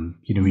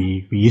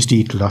 We used to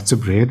eat lots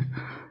of bread,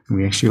 and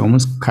we actually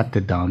almost cut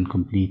it down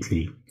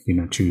completely,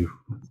 to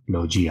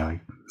low GI.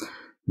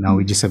 Now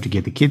we just have to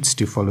get the kids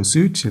to follow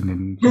suit, and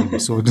then maybe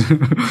sort.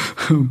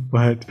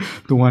 But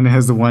the one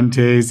has the one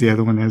taste, the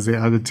other one has the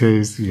other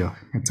taste. Yeah,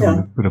 it's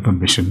a bit of a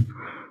mission.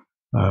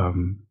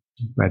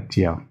 But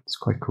yeah, it's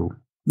quite cool.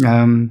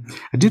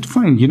 I did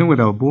find,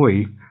 with our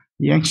boy,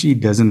 he actually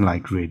doesn't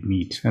like red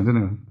meat. I don't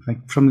know,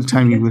 like from the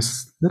time he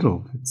was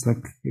little, it's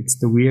like, it's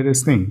the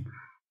weirdest thing.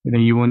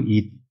 You won't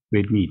eat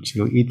red meat.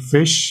 You'll eat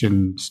fish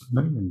and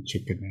not even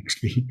chicken,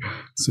 actually.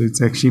 So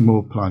it's actually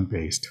more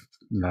plant-based.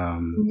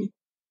 The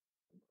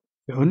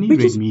only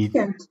red meat.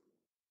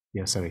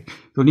 Yeah, sorry.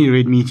 The only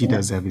red meat he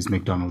does have is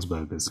McDonald's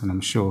burgers, and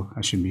I'm sure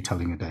I shouldn't be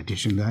telling a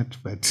dietitian that,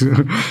 but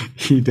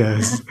he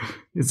does.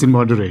 It's in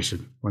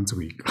moderation, once a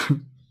week.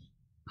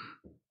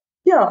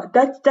 Yeah,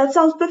 that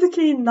sounds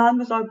perfectly in line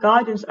with our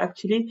guidance,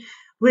 actually,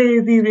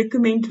 where we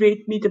recommend red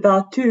meat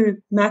about 2,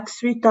 max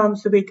 3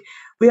 times a week.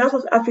 We as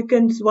South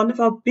Africans, one of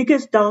our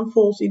biggest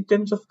downfalls in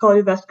terms of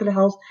cardiovascular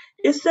health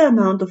is the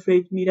amount of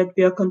red meat that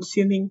we are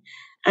consuming,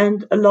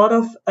 and a lot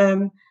of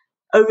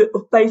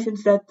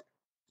patients that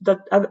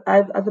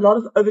have a lot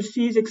of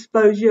overseas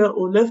exposure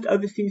or lived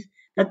overseas.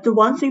 That the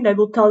one thing they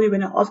will tell you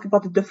when I ask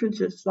about the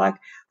differences, like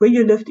when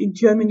you lived in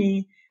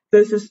Germany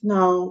versus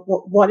now,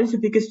 what is the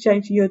biggest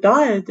change in your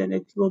diet? And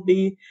it will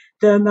be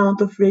the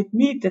amount of red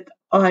meat that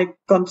I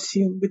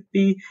consume would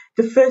be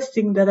the first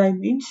thing that I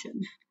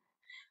mention.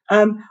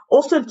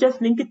 Also,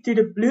 just link it to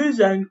the blue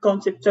zone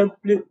concept. So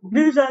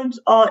blue zones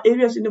are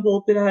areas in the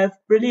world that have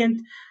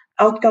brilliant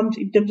outcomes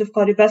in terms of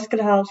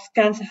cardiovascular health,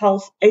 cancer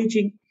health,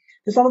 aging.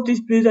 So some of these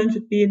blue zones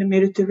would be in the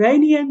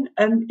Mediterranean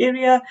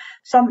area,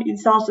 some in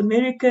South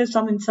America,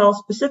 some in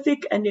South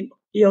Pacific, and in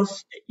your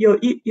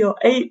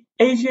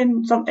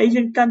Asian, some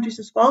Asian countries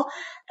as well.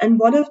 And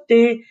one of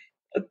their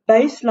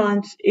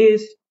baselines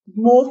is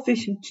more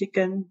fish and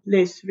chicken,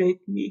 less red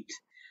meat.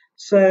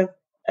 So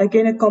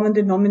again, a common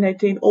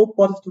denominator in all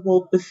parts of the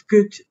world with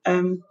good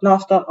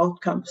lifestyle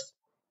outcomes.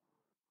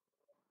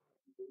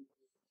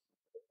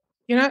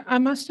 I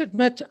must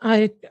admit,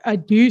 I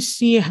do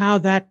see how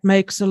that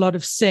makes a lot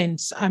of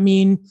sense. I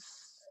mean,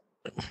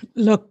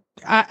 look,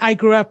 I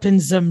grew up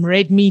in Zim.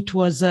 Red meat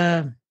was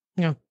a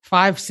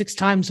 5-6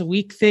 times a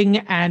week thing,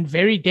 and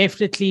very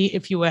definitely,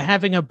 if you were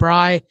having a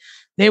braai,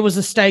 there was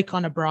a steak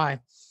on a braai.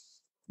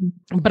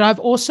 But I've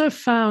also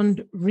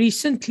found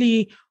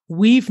recently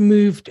we've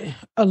moved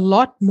a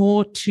lot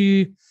more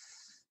to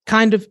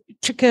kind of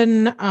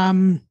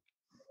chicken,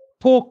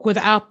 pork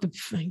without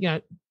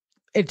the,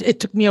 it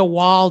took me a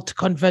while to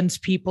convince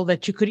people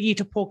that you could eat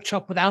a pork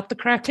chop without the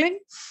crackling.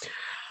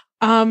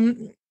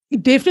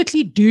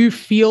 Definitely do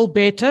feel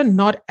better,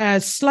 not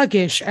as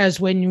sluggish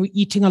as when you're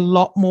eating a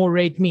lot more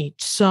red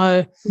meat.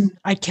 So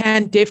I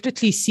can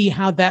definitely see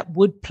how that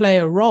would play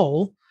a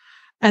role.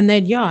 And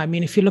then, I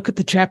mean, if you look at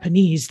the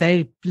Japanese,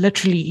 they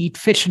literally eat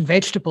fish and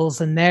vegetables,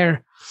 and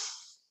they're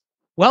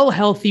well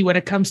healthy when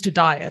it comes to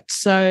diet.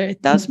 So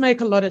it does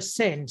make a lot of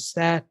sense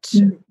that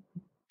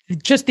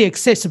just the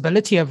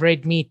accessibility of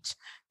red meat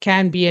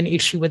can be an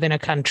issue within a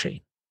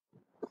country.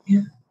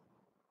 Yeah.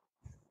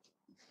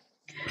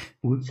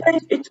 So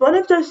it's one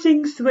of those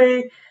things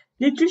where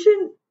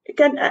nutrition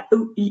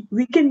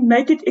we can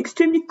make it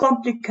extremely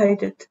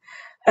complicated,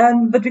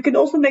 but we can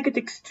also make it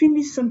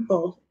extremely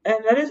simple.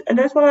 And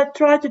that's what I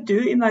try to do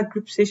in my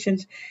group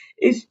sessions,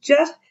 is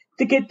just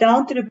to get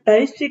down to the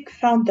basic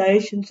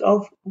foundations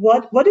of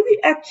what do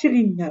we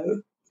actually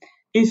know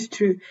is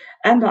true,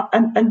 and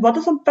what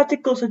are some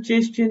practical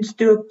suggestions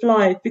to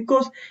apply it?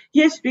 Because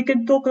yes, we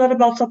can talk a lot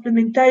about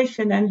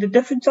supplementation and the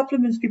different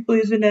supplements people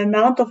use and the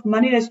amount of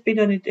money they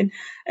spend on it, and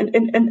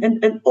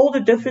all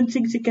the different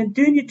things you can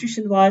do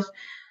nutrition wise.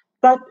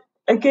 But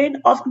again,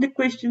 asking the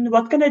question,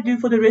 what can I do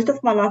for the rest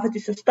of my life that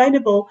is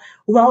sustainable,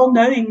 while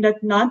knowing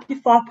that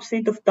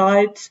 95% of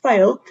diets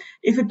fail?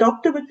 If a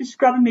doctor would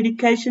prescribe a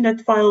medication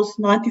that fails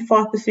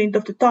 95%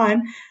 of the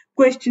time,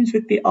 questions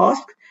would be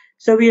asked.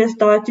 So we as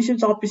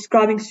dietitians are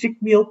prescribing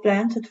strict meal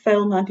plans that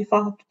fail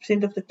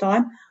 95% of the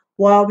time.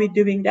 Why are we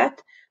doing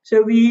that?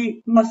 So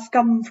we must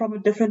come from a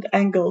different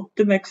angle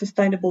to make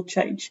sustainable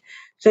change.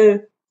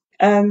 So,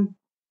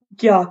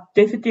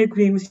 definitely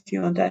agreeing with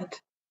you on that.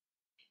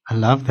 I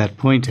love that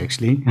point,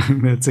 actually.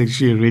 That's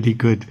actually a really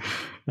good.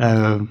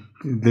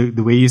 The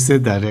way you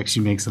said that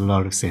actually makes a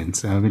lot of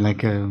sense. I mean,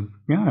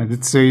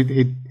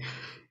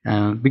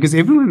 because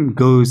everyone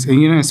goes,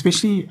 and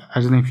especially,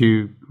 I don't know if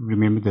you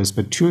remember this,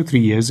 but 2 or 3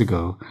 years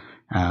ago,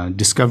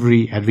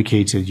 Discovery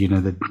advocated,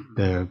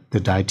 the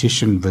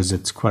dietitian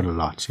visits quite a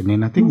lot, and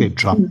then I think they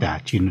dropped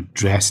that,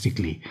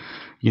 drastically.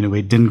 Where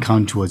it didn't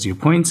count towards your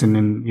points, and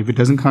then if it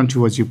doesn't count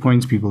towards your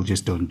points, people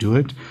just don't do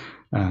it.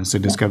 So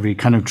Discovery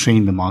kind of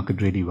trained the market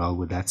really well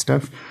with that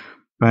stuff.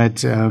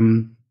 But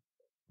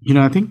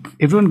I think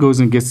everyone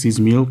goes and gets these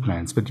meal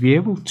plans, but to be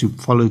able to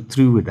follow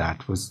through with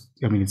that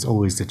it's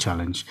always the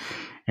challenge.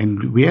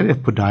 And we had a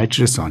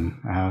podiatrist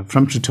on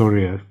from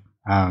Pretoria,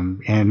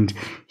 and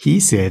he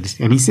said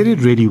it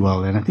really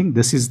well. And I think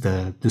this is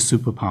the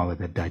superpower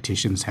that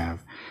dietitians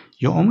have.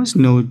 You almost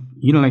know,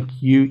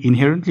 you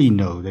inherently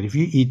know that if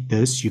you eat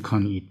this, you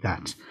can't eat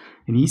that.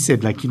 And he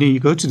said, you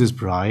go to this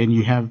braai and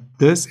you have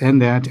this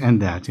and that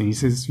and that. And he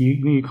says,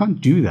 you can't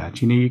do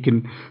that. You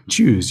can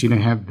choose,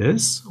 have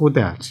this or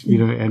that,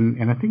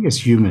 and I think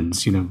as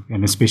humans,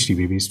 and especially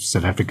maybe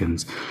South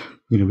Africans,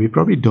 we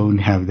probably don't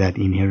have that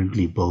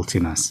inherently built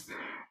in us.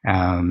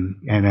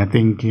 And I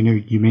think,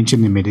 you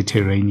mentioned the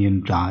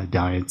Mediterranean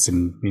diets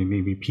and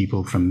maybe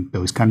people from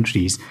those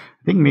countries.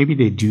 I think maybe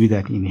they do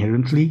that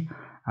inherently.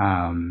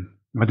 I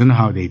don't know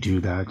how they do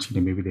that.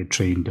 Maybe they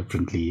train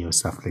differently or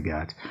stuff like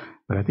that.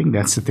 But I think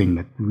that's the thing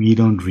that we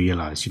don't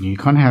realize. You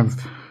can't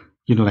have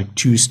like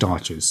 2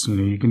 starches.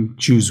 You can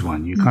choose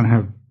one. You can't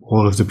have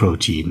all of the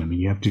protein. I mean,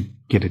 you have to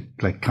get it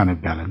like kind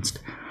of balanced.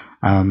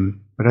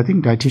 But I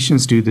think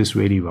dietitians do this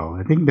really well.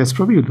 I think that's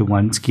probably the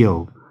one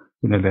skill,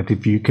 that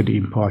if you could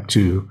impart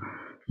to,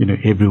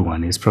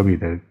 everyone, is probably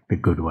the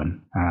good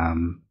one.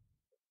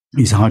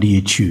 Is how do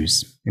you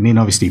choose? And then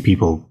obviously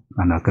people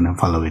are not going to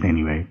follow it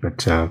anyway,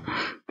 but I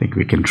think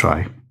we can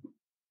try.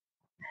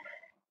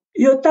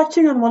 You're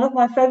touching on one of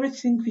my favorite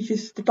things, which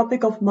is the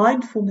topic of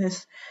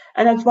mindfulness.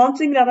 And that's one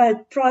thing that I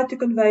try to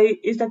convey,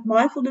 is that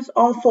mindfulness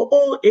are for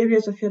all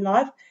areas of your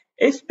life,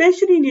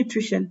 especially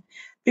nutrition.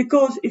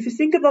 Because if you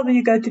think about when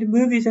you go to the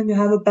movies and you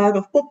have a bag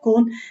of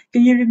popcorn,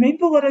 can you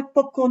remember what that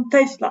popcorn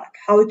tastes like,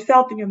 how it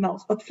felt in your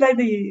mouth, what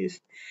flavor you used?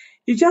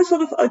 You just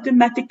sort of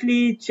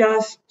automatically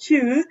just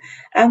chew,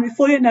 and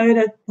before you know it,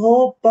 that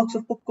whole box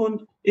of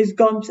popcorn is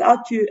gone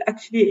without you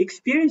actually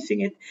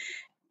experiencing it.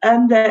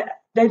 And there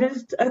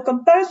is a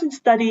comparison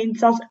study in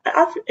South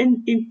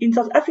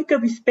Africa.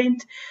 We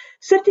spent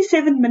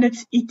 37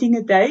 minutes eating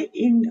a day.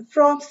 In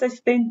France, they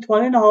spend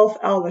 1.5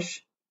 hours.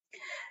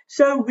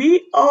 So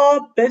we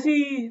are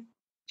busy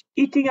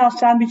eating our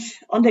sandwich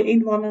on the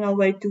N1 on our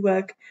way to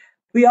work.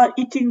 We are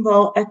eating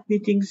while at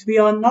meetings. We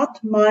are not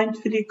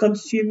mindfully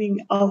consuming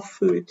our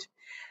food.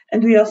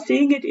 And we are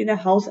seeing it in the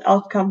health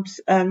outcomes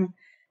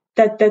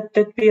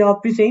that we are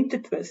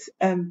presented with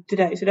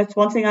today. So that's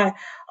one thing I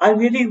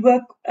really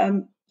work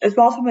as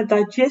well from a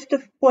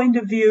digestive point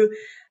of view.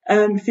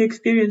 If you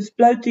experience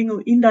bloating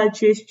or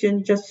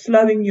indigestion, just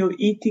slowing your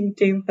eating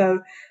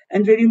tempo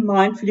and really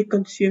mindfully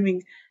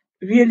consuming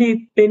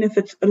really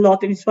benefits a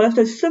lot. And it's one of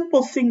those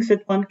simple things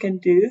that one can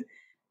do,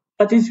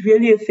 but is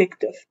really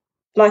effective,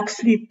 like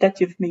sleep that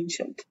you've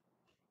mentioned.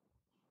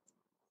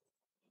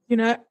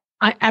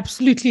 I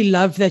absolutely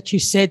love that you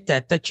said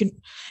that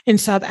in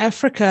South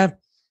Africa,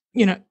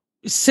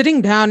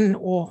 sitting down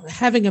or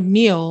having a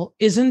meal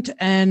isn't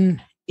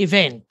an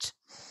event.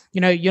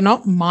 You're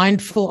not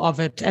mindful of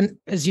it. And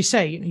as you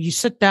say, you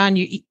sit down,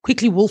 you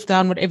quickly wolf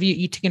down whatever you're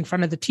eating in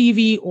front of the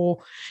TV or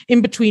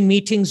in between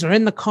meetings or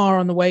in the car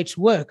on the way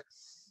to work.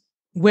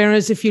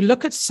 Whereas if you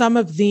look at some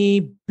of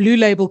the blue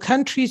label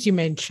countries you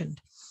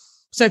mentioned,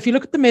 so if you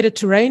look at the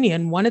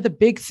Mediterranean, one of the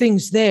big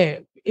things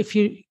there,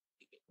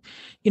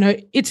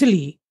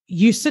 Italy,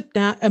 you sit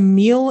down, a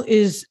meal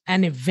is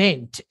an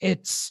event.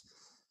 It's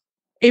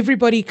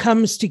everybody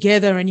comes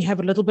together and you have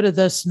a little bit of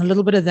this and a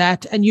little bit of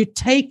that, and you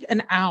take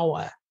an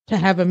hour to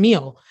have a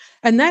meal.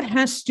 And that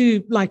has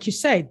to, like you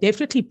say,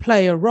 definitely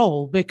play a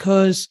role,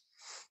 because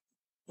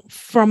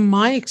from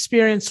my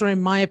experience, or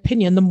in my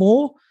opinion, the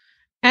more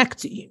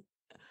active,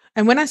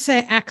 and when I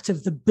say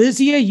active, the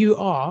busier you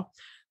are,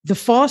 the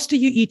faster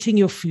you're eating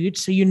your food.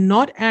 So you're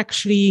not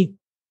actually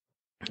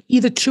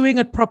either chewing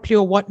it properly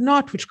or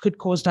whatnot, which could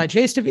cause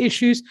digestive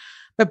issues.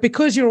 But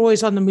because you're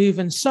always on the move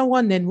and so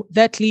on, then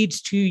that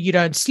leads to you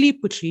don't sleep,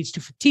 which leads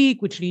to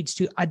fatigue, which leads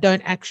to I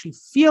don't actually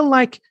feel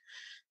like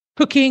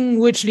cooking,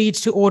 which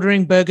leads to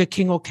ordering Burger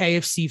King or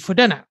KFC for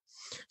dinner.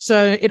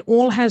 So it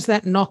all has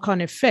that knock-on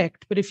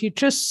effect. But if you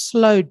just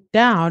slow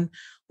down,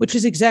 which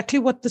is exactly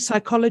what the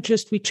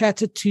psychologist we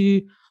chatted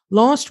to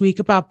last week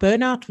about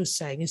burnout was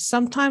saying, is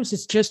sometimes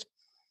it's just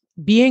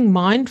being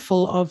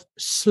mindful of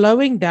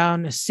slowing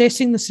down,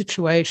 assessing the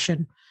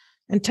situation,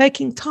 and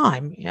taking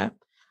time. Yeah,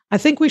 I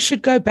think we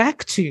should go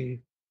back to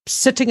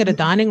sitting at a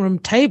dining room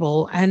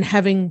table and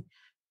having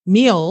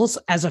meals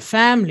as a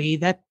family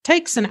that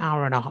takes an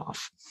hour and a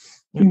half.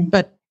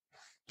 But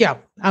yeah,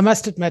 I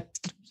must admit,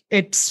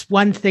 it's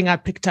one thing I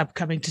picked up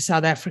coming to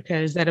South Africa,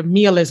 is that a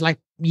meal is like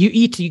you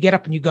eat, you get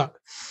up and you go.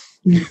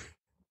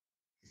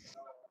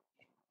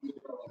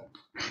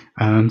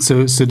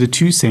 So the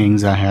 2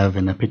 sayings I have,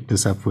 and I picked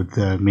this up with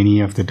many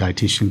of the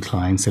dietitian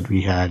clients that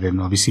we had, and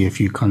obviously a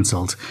few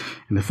consults.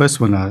 And the first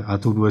one I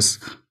thought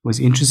was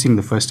interesting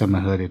the first time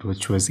I heard it,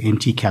 which was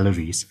empty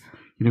calories.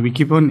 We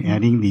keep on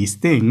adding these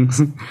things,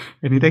 and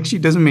it actually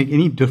doesn't make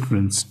any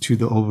difference to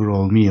the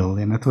overall meal.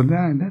 And I thought,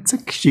 that's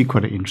actually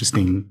quite an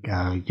interesting,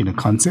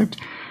 concept.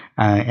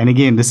 And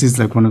again, this is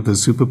like one of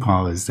those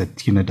superpowers that,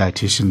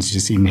 dietitians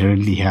just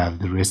inherently have.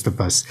 The rest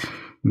of us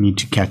need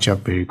to catch up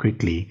very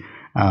quickly.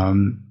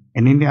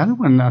 And then the other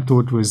one I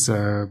thought was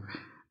the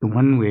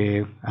one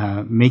where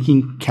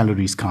making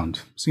calories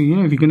count. So,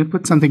 if you're going to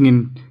put something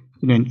in,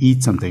 and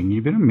eat something, you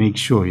better make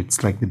sure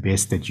it's like the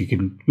best that you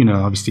can,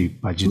 obviously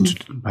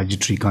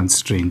budgetary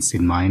constraints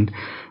in mind,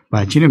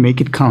 but,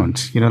 make it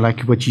count, like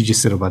what you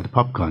just said about the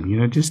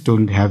popcorn, just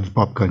don't have the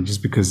popcorn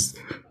just because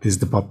there's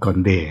the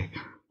popcorn there.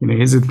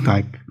 Is it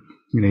like,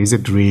 is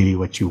it really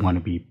what you want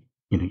to be,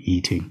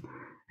 eating?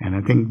 And I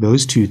think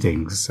those 2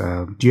 things,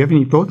 do you have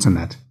any thoughts on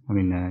that? I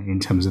mean, in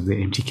terms of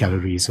the empty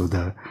calories or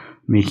the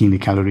making the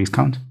calories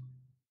count?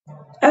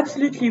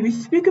 Absolutely. We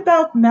speak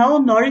about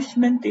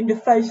malnourishment in the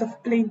face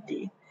of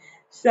plenty.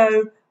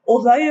 So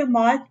although you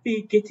might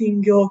be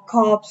getting your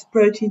carbs,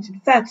 proteins,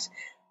 and fats,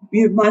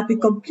 you might be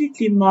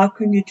completely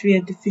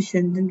micronutrient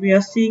deficient, and we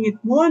are seeing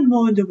it more and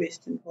more in the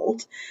Western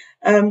world.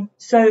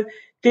 So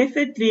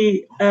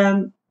definitely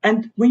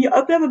And when you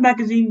open up a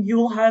magazine, you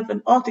will have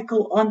an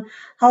article on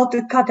how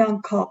to cut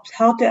down carbs,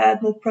 how to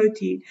add more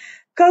protein.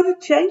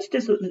 COVID changed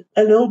this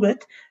a little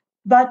bit,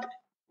 but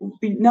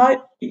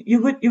now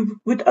you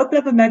would open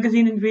up a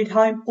magazine and read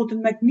how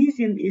important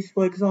magnesium is,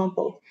 for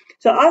example.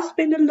 So I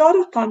spend a lot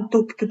of time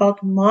talking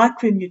about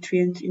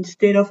micronutrients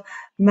instead of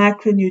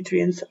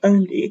macronutrients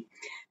only,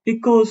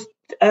 because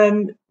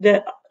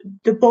the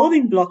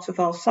building blocks of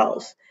our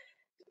cells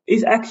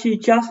is actually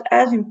just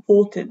as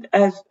important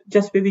as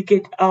just where we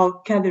get our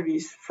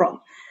calories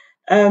from.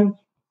 And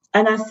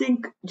I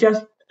think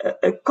just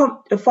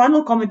a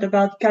final comment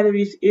about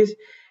calories is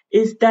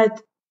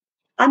that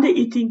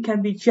undereating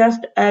can be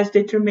just as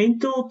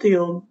detrimental to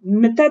your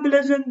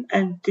metabolism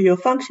and to your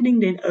functioning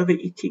than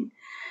overeating.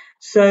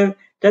 So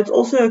that's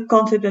also a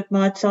concept that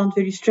might sound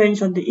very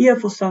strange on the ear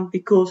for some,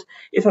 because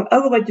if I'm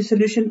overweight, the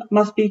solution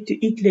must be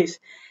to eat less.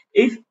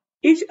 If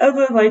each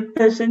overweight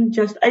person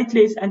just ate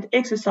less and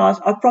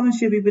exercised, I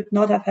promise you we would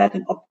not have had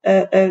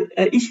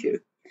an issue.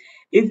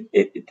 It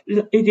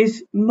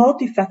is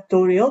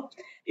multifactorial.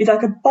 It's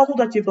like a puzzle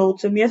that you build.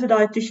 So me as a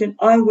dietitian,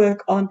 I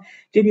work on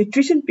the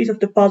nutrition piece of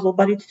the puzzle,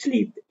 but it's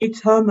sleep,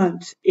 it's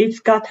hormones, it's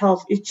gut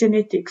health, it's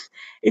genetics.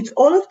 It's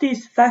all of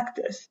these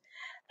factors.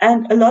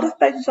 And a lot of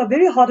patients are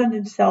very hard on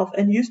themselves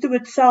and use the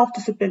word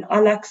self-discipline.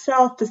 I lack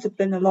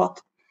self-discipline a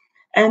lot.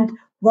 And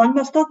one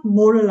must not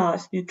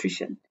moralize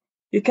nutrition.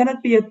 You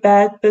cannot be a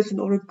bad person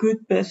or a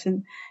good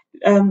person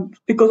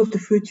because of the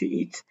food you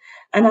eat.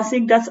 And I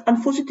think that's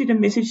unfortunately the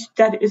message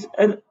that is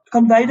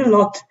conveyed a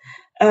lot,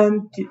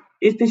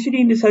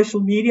 especially in the social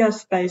media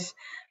space.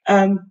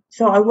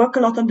 So I work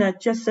a lot on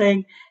that, just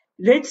saying,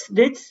 let's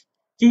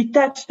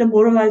detach the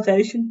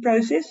moralization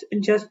process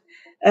and just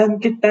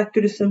get back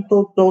to the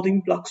simple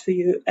building blocks for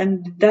you.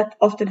 And that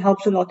often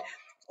helps a lot.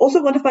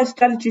 Also, one of my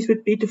strategies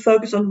would be to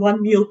focus on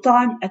one meal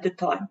time at a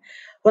time.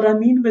 What I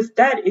mean with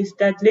that is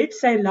that, let's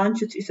say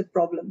lunch is a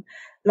problem.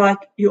 Like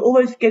you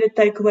always get a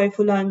takeaway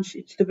for lunch.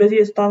 It's the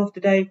busiest time of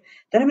the day.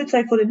 Then I would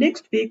say for the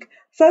next week,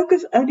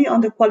 focus only on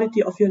the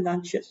quality of your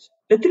lunches.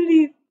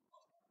 Literally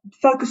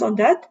focus on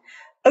that.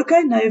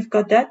 Okay, now you've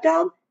got that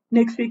down.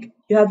 Next week,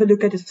 you have a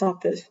look at the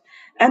suppers.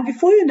 And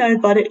before you know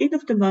it, by the end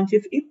of the month,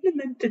 you've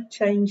implemented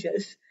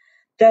changes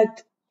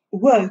that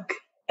work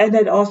and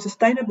that are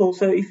sustainable.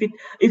 So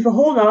if a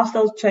whole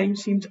lifestyle change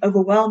seems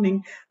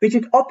overwhelming, which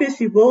it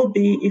obviously will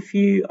be if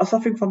you are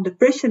suffering from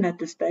depression at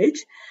this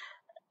stage,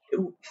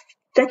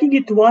 taking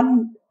it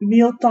one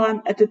meal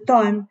time at a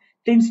time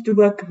tends to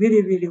work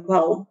really, really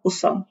well for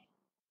some.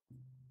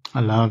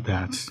 I love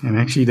that. And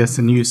actually, that's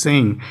a new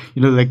saying.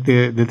 Like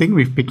the thing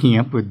we're picking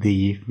up with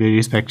the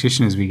various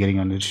practitioners we're getting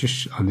on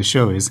the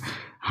show is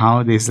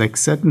how there's like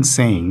certain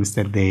sayings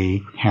that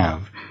they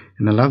have.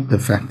 And I love the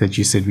fact that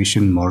you said we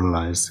shouldn't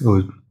moralize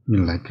or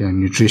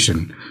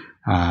nutrition,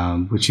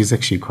 which is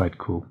actually quite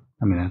cool.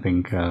 I mean, I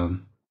think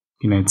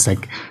it's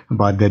like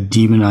about the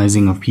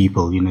demonizing of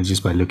people,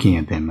 just by looking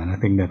at them. And I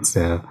think that's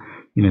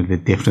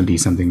definitely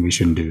something we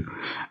shouldn't do.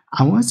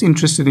 I was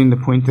interested in the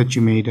point that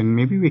you made, and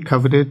maybe we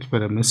covered it,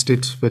 but I missed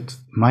it. But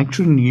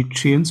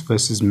micronutrients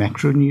versus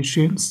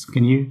macronutrients.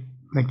 Can you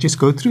just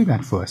go through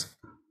that for us?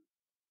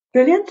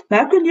 Brilliant.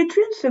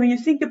 Macronutrients. So when you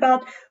think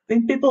about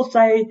when people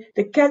say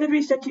the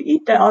calories that you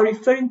eat, they are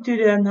referring to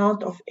the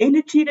amount of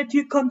energy that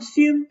you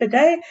consume per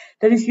day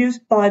that is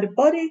used by the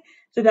body.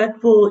 So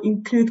that will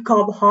include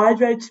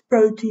carbohydrates,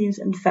 proteins,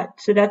 and fat.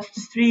 So that's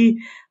the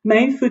three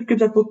main food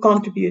groups that will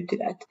contribute to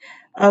that.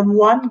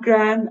 1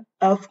 gram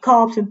of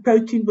carbs and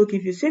protein will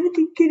give you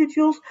 17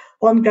 kilojoules.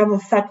 1 gram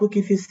of fat will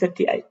give you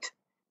 38.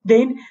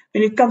 Then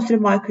when it comes to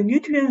the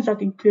micronutrients,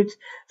 that includes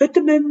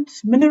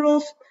vitamins,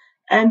 minerals,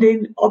 and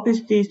then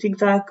obviously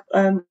things like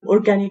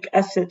organic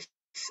acids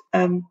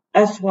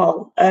as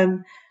well.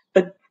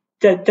 But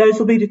those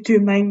will be the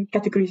two main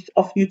categories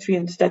of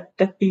nutrients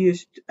that we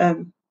used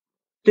to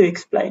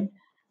explain.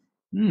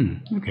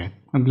 Okay.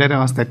 I'm glad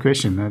I asked that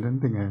question. I don't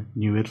think I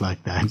knew it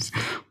like that,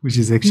 which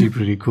is actually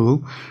pretty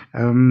cool.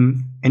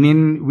 And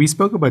then we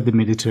spoke about the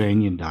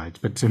Mediterranean diet,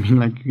 but I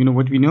mean,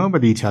 what we know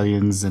about the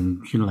Italians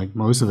and,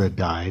 most of their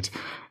diet,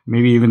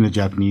 maybe even the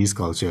Japanese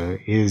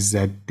culture, is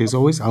that there's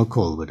always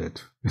alcohol with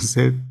it. Is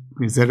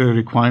that a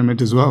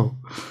requirement as well?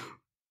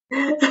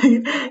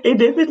 It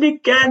definitely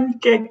can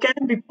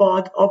be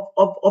part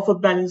of a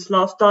balanced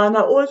lifestyle. And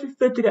I always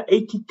refer to the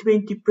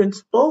 80-20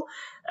 principle.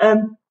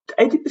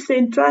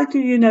 80% trying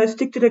to,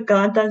 stick to the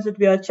guidelines that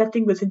we are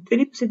chatting with, and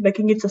 20%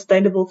 making it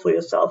sustainable for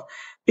yourself.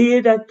 Be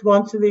it that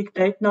once a week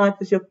date night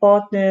with your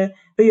partner,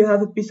 where you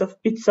have a piece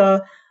of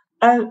pizza.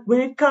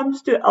 When it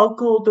comes to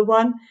alcohol, the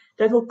one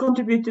that will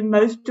contribute the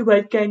most to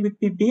weight gain would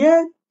be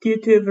beer, due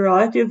to a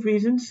variety of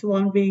reasons,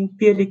 one being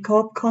purely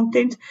carb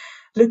content.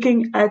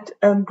 Looking at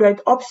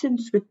great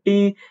options would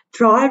be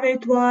dry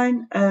red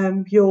wine,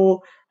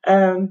 your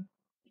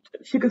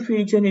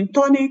sugar-free gin and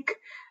tonic,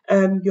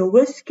 your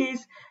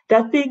whiskies.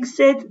 That being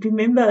said,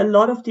 remember a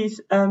lot of these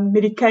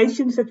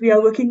medications that we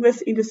are working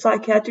with in the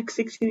psychiatric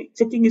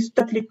setting is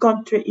totally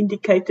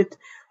contraindicated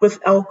with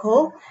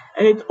alcohol,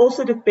 and it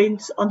also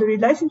depends on the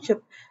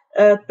relationship.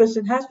 a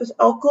person has with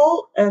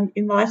alcohol.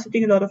 In my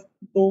setting, a lot of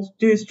people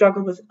do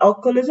struggle with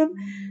alcoholism.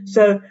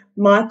 So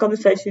my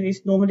conversation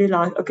is normally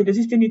like, okay, this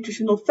is the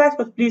nutritional fact,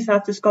 but please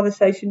have this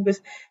conversation with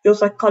your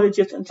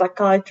psychologist and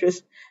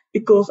psychiatrist,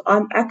 because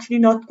I'm actually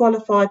not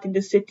qualified in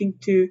the setting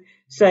to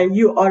say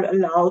you are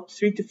allowed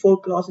 3 to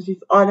 4 glasses if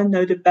I don't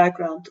know the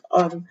background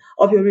of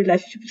your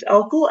relationship with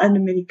alcohol and the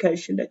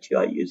medication that you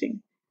are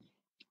using.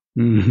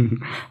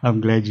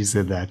 I'm glad you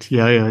said that.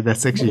 Yeah,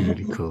 that's actually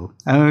really cool.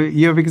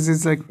 Yeah, because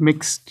it's like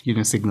mixed,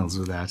 signals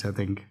with that, I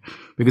think.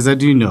 Because I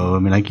do know, I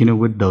mean, like,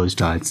 with those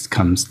diets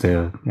comes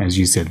the, as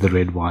you said, the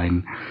red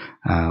wine,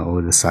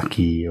 or the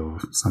sake or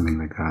something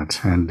like that.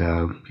 And,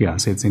 yeah,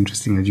 so it's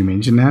interesting that you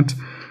mentioned that.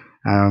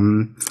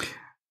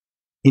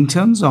 In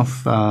terms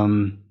of a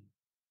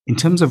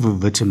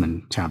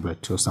vitamin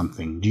tablet or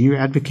something, do you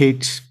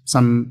advocate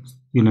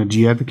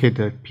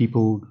that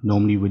people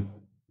normally would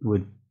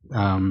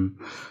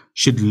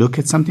should look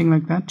at something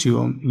like that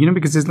too?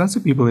 Because there's lots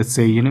of people that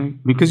say,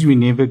 because we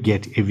never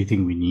get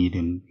everything we need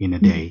in a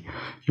day,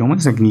 you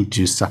almost like need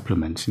to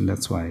supplement, and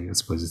that's why I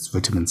suppose it's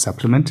vitamin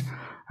supplement.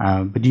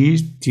 But do you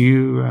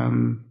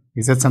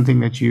is that something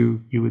that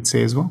you would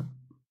say as well?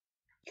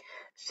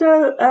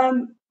 So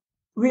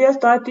we as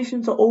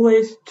dietitians are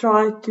always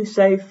try to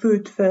say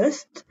food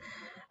first.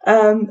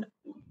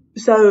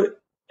 So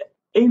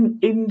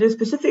in the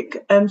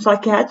specific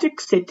psychiatric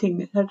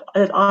setting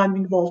that I'm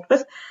involved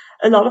with,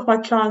 a lot of my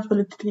clients will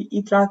literally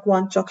eat like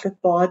 1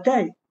 chocolate bar a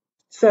day.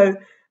 So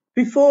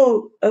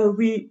before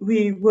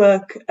we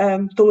work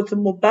towards a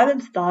more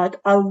balanced diet,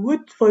 I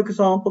would, for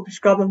example,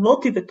 prescribe a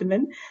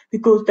multivitamin,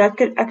 because that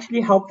can actually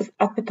help with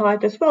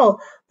appetite as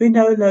well. We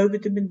know low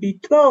vitamin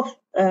B12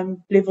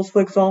 levels,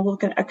 for example,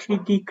 can actually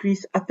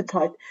decrease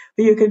appetite,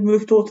 where you can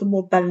move towards a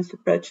more balanced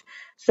approach.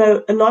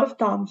 So a lot of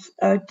times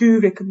I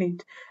do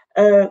recommend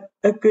a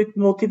good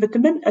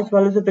multivitamin as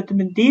well as a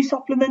vitamin D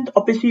supplement,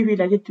 obviously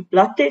related to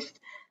blood tests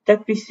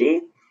that we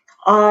see.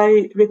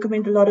 I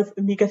recommend a lot of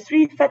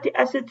omega-3 fatty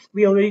acids.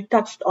 We already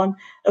touched on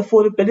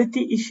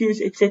affordability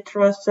issues,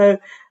 etc. So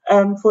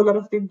for a lot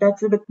of them,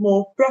 that's a bit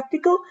more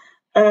practical.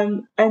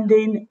 And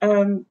then,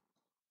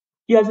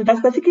 so that's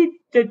basically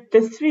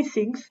the 3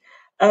 things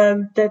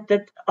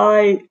that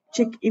I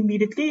check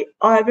immediately.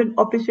 Iron,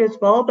 obviously, as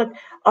well, but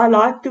I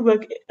like to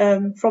work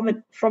from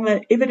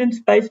an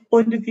evidence-based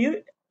point of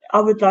view.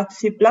 I would like to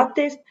see blood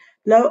test,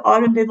 low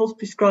iron levels,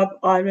 prescribe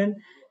iron.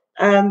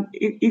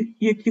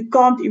 If you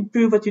can't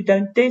improve what you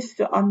don't test.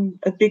 So I'm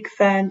a big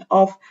fan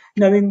of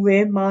knowing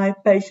where my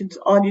patients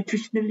are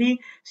nutritionally,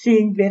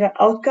 seeing better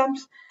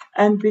outcomes,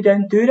 and we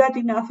don't do that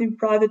enough in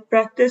private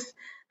practice,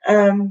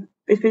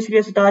 especially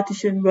as a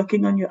dietitian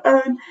working on your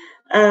own.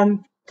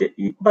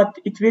 But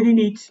it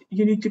really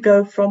you need to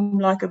go from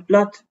like a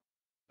blood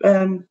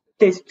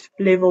test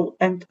level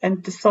and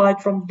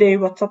decide from there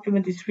what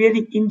supplement is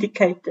really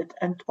indicated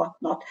and what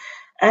not.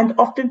 And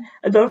often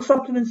those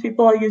supplements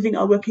people are using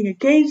are working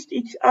against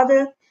each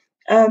other.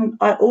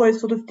 I always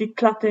sort of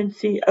declutter and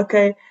see,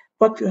 okay,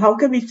 how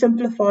can we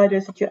simplify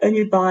this that you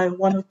only buy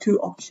 1 or 2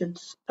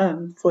 options,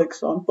 for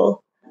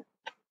example.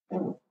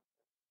 I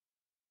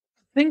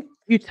think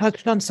you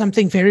touched on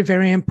something very,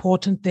 very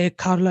important there,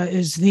 Carla,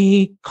 is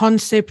the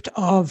concept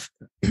of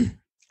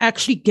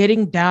actually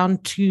getting down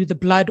to the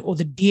blood or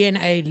the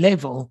DNA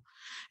level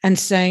and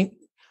saying,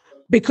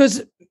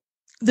 because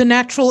the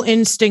natural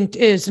instinct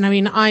is, and I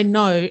mean, I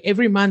know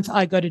every month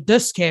I go to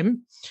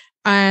Dischem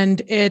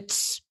and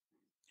it's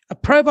a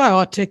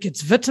probiotic,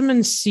 it's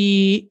vitamin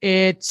C,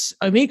 it's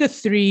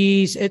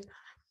omega-3s,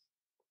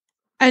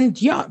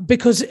 and yeah,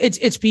 because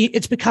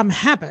it's become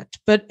habit,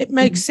 but it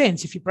makes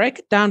sense. If you break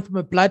it down from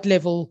a blood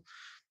level,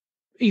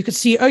 you could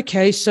see,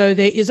 okay, so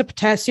there is a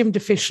potassium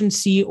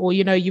deficiency, or,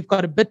 you've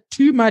got a bit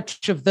too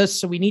much of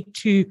this, so we need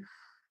to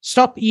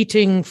stop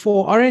eating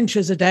 4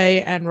 oranges a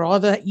day and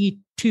rather eat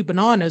 2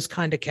 bananas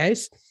kind of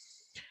case.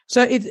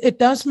 So it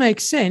does make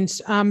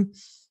sense. And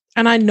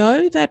I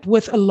know that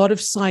with a lot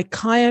of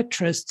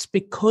psychiatrists,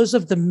 because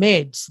of the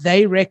meds,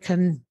 they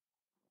reckon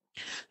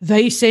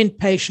they send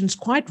patients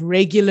quite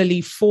regularly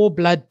for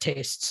blood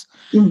tests.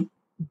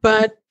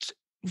 But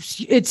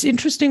it's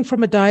interesting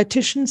from a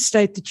dietitian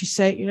state that you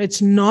say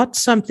it's not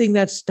something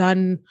that's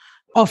done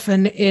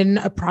often in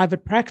a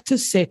private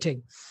practice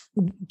setting.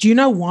 Do you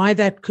know why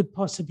that could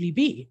possibly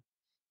be?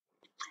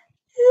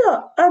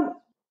 Yeah,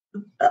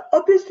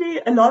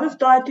 obviously, a lot of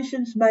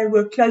dietitians may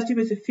work closely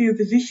with a few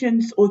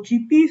physicians or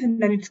GPs,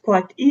 and then it's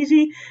quite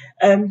easy.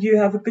 You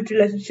have a good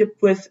relationship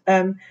with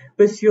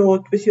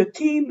your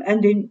team,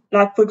 and then,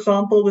 like for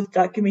example, with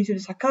like you mentioned,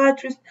 a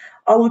psychiatrist,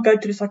 I will go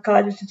to the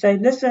psychiatrist and say,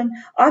 "Listen,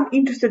 I'm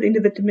interested in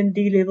the vitamin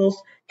D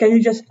levels. Can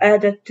you just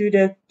add that to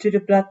the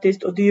blood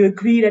test, or do you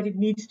agree that it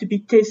needs to be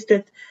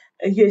tested?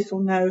 Yes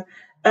or no?"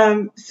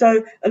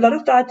 So a lot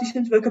of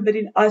dietitians work a bit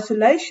in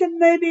isolation,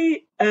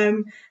 maybe.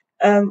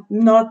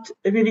 Not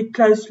really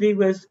closely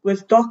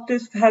with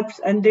doctors,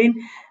 perhaps, and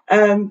then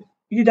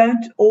you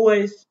don't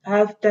always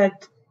have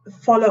that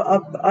follow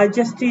up. I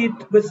just see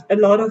it with a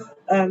lot of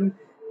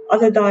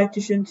other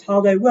dietitians,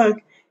 how they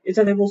work is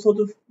that they will sort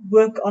of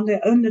work on their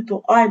own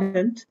little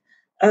island,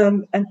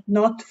 and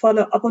not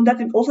follow up on that.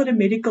 And also the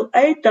medical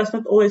aid does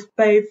not always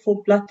pay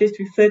for blood tests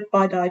referred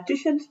by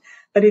dietitians,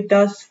 but it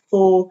does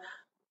for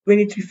when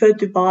it's referred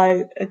to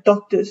by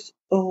doctors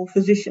or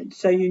physicians.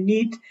 So you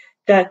need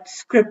that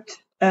script.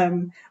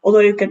 Although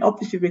you can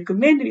obviously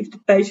recommend it if the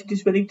patient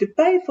is willing to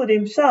pay for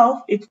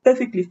themselves, it's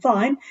perfectly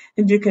fine,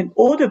 and you can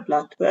order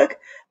blood work.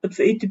 But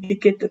for it to be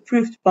get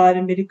approved by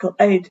the medical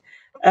aid,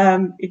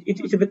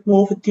 it's a bit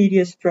more of a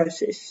tedious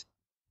process.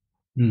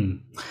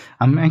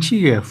 I'm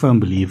actually a firm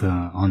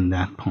believer on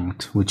that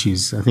part, which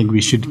is I think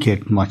we should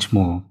get much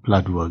more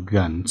blood work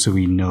done so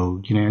we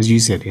know, as you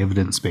said,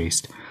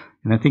 evidence-based.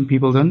 And I think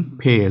people don't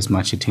pay as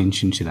much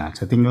attention to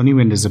that. I think only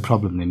when there's a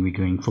problem then we're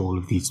going for all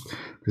of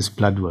this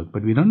blood work,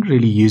 but we don't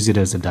really use it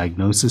as a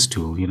diagnosis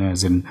tool,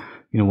 as in,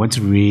 what's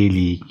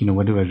really,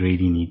 what do I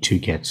really need to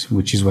get,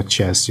 which is what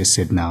Shaz just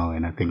said now.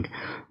 And I think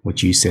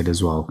what you said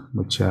as well,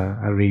 which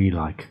I really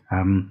like.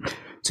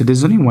 So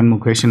there's only one more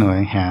question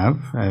I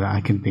have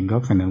I can think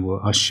of, and then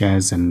we'll ask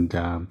Shaz, and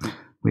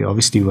we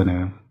obviously want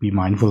to be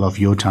mindful of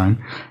your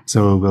time,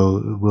 so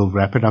we'll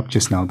wrap it up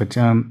just now. But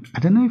I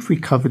don't know if we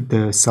covered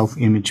the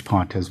self-image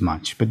part as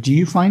much, but do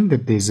you find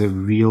that there's a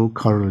real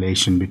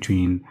correlation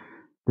between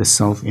the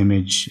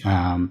self-image,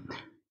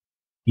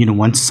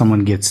 once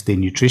someone gets their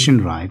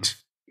nutrition right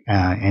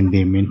and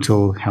their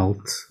mental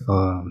health,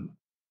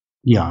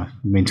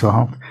 mental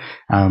health.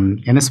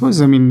 And I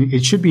suppose,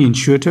 it should be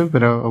intuitive,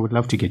 but I would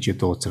love to get your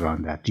thoughts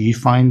around that. Do you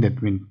find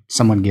that when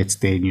someone gets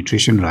their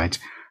nutrition right,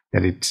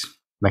 that it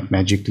like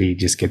magically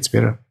just gets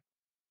better?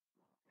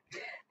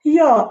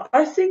 Yeah,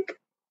 I think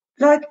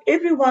like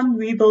everyone,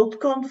 we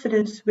build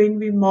confidence when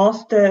we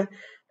master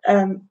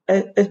a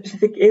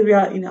specific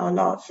area in our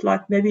lives.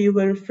 Like maybe you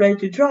were afraid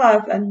to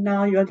drive and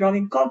now you are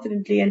driving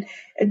confidently, and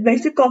it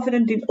makes you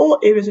confident in all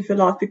areas of your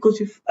life because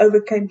you've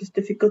overcome this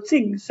difficult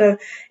thing. So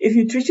if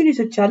nutrition is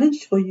a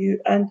challenge for you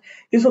and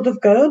you sort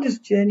of go on this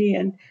journey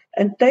and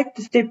take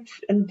the steps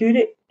and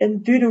do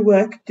the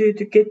work to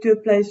get to a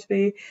place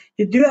where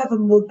you do have a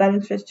more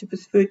balanced relationship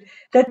with food,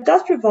 that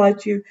does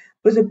provide you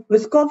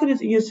with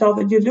confidence in yourself,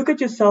 and you look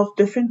at yourself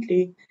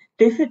differently,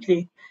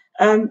 definitely.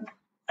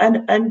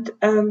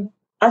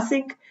 I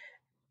think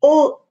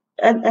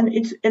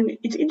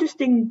it's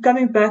interesting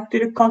coming back to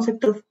the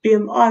concept of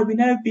BMI. We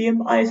know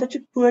BMI is such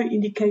a poor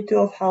indicator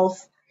of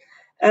health.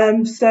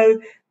 So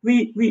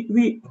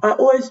I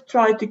always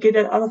try to get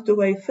that out of the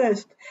way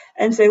first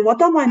and say,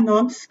 what are my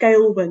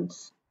non-scale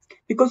wins?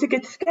 Because you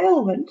get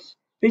scale wins,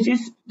 which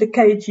is the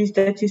kgs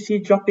that you see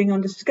dropping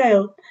on the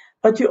scale,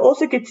 but you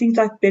also get things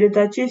like better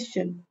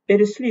digestion,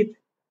 better sleep,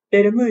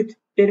 better mood,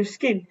 better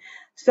skin.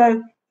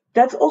 So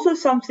that's also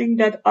something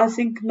that I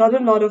think not a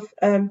lot of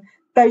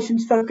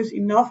patients focus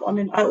enough on,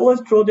 and I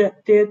always draw their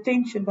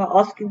attention by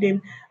asking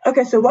them,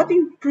 okay, so what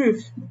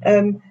improves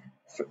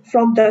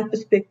from that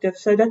perspective?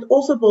 So that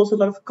also builds a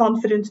lot of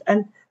confidence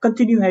and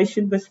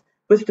continuation with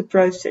the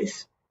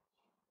process.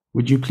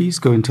 Would you please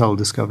go and tell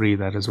Discovery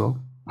that as well?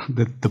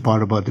 The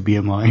part about the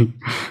BMI.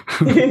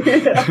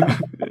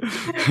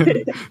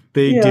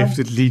 They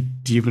definitely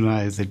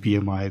demonize that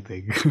BMI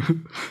thing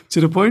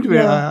to the point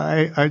where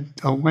I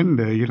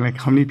wonder, like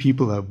how many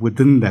people are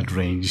within that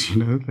range,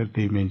 that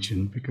they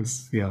mentioned,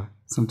 because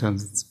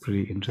sometimes it's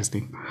pretty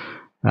interesting,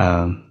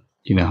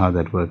 how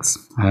that works.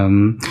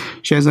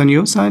 Shaz, on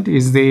your side,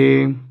 is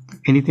there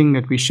anything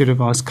that we should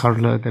have asked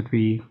Carla that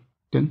we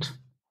didn't?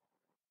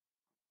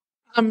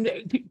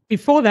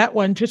 Before that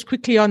one, just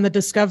quickly on the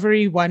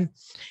Discovery one,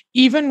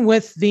 even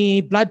with the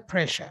blood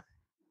pressure,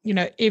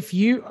 if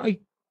you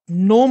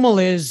normal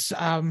is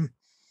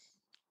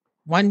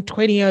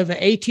 120 over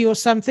 80 or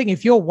something,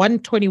 if you're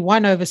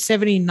 121 over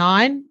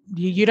 79,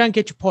 you don't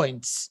get your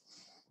points.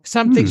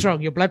 Something's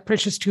wrong. Your blood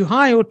pressure is too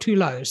high or too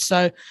low.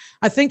 So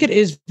I think it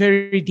is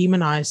very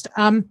demonized.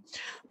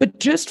 But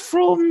just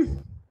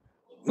from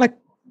like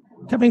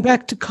coming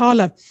back to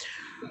Carla,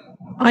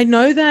 I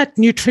know that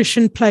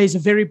nutrition plays a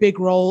very big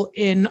role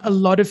in a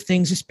lot of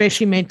things,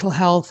 especially mental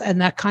health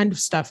and that kind of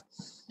stuff.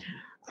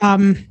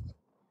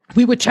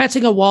 We were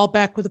chatting a while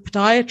back with a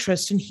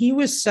podiatrist, and he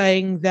was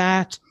saying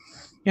that,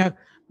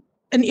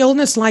 an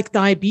illness like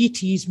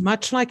diabetes,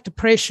 much like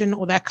depression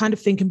or that kind of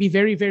thing, can be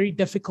very, very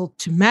difficult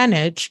to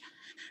manage.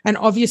 And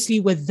obviously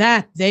with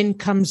that, then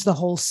comes the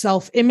whole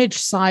self-image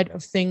side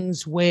of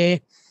things where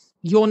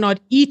you're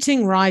not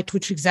eating right,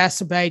 which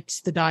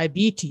exacerbates the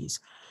diabetes.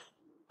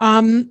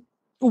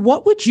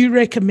 What would you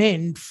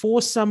recommend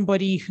for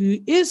somebody who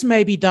is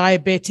maybe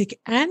diabetic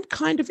and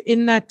kind of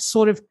in that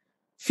sort of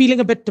feeling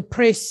a bit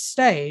depressed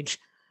stage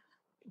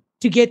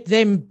to get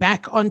them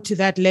back onto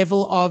that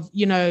level of,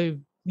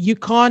 you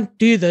can't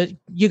do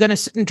you're going to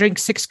sit and drink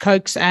 6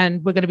 Cokes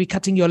and we're going to be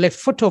cutting your left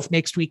foot off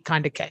next week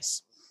kind of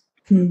case?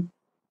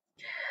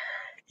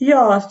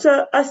 Yeah,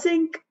 so I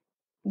think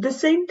the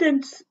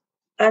sentence,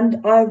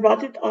 and I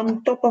write it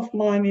on top of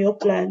my meal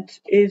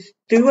plans, is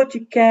do what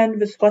you can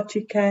with what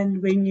you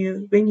can when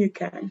you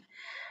can.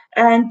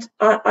 And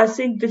I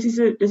think this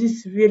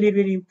is really,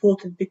 really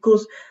important,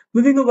 because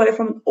moving away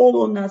from an all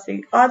or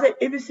nothing, either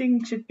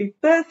everything should be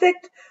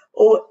perfect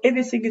or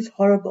everything is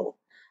horrible.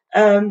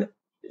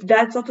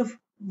 that sort of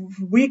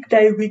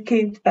weekday,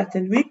 weekend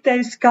pattern.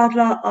 Weekdays,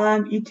 Carla,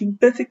 I'm eating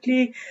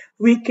perfectly.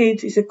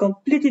 Weekends is a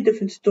completely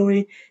different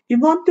story. You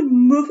want to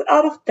move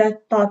out of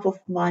that type of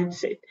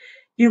mindset.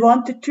 You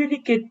want to truly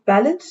get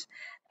balance.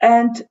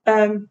 And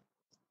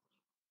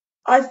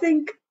I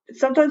think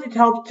sometimes it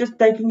helps just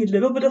taking a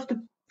little bit of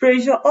the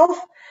pressure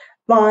off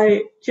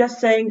by just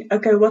saying,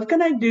 okay, what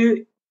can I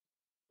do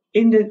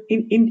in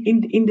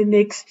the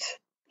next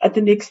at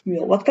the next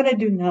meal? What can I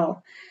do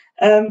now?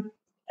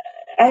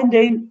 And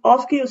then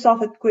asking yourself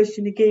that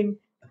question again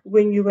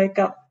when you wake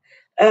up.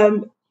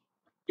 Um,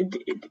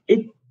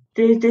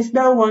 there's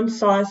no one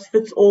size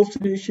fits all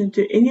solution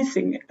to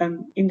anything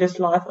in this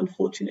life,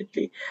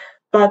 unfortunately.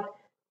 But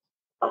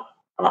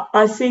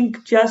I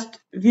think just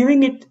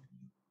viewing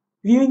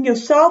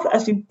yourself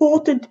as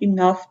important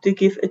enough to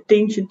give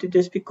attention to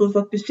this, because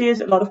what we see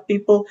is a lot of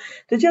people,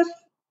 they just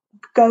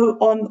go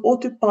on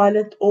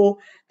autopilot, or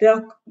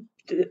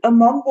a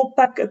mom will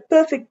pack a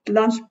perfect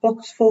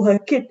lunchbox for her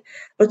kid,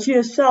 but she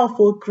herself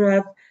will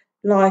grab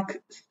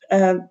like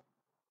a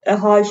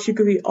high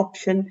sugary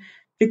option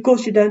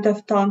because you don't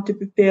have time to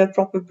prepare a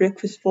proper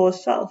breakfast for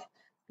herself.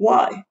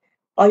 Why?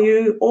 Are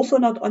you also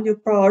not on your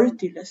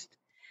priority list?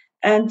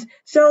 And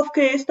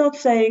self-care is not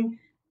saying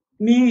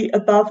me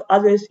above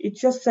others,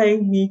 it's just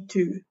saying me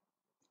too.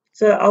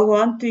 So I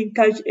want to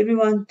encourage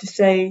everyone to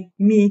say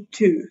me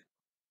too.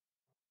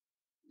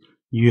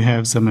 You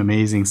have some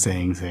amazing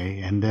sayings,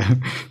 eh? And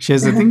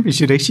Shez, I think we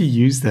should actually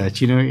use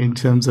that, in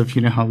terms of,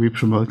 how we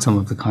promote some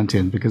of the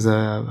content, because,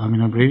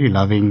 I'm really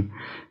loving,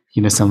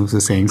 some of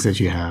the sayings that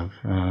you have.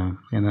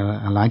 And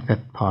I like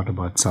that part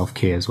about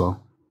self-care as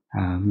well.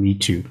 Me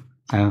too.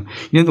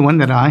 The one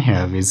that I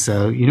have is,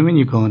 when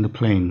you go on the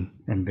plane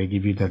and they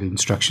give you that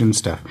instruction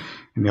stuff,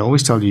 and they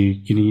always tell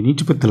you, you need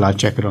to put the life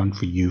jacket on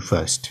for you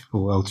first,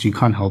 or else you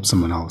can't help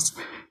someone else.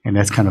 And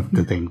that's kind of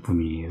the thing for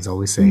me, is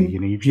always say,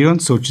 if you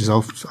don't sort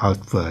yourself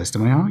out first,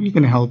 how are you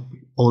going to help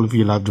all of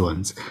your loved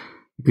ones?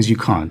 Because you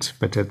can't.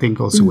 But I think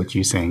also what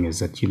you're saying is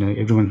that,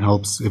 everyone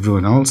helps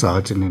everyone else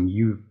out, and then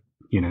you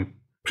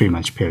pretty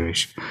much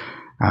perish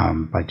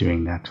by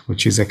doing that,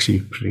 which is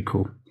actually pretty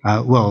cool.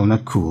 Well,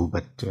 not cool,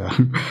 but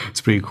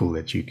it's pretty cool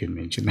that you can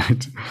mention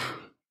that.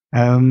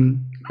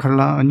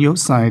 Carla, on your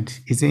side,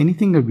 is there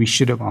anything that we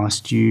should have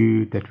asked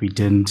you that we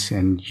didn't,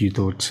 and you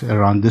thought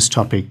around this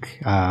topic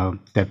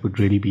that would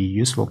really be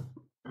useful?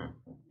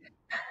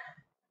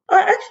 I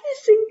actually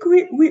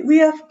think we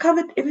have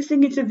covered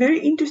everything. It's a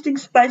very interesting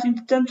space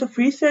in terms of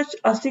research.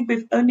 I think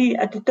we've only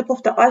at the tip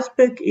of the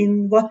iceberg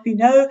in what we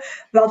know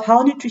about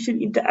how nutrition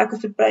interacts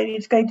with the brain.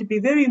 It's going to be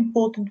very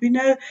important. We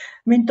know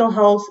mental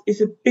health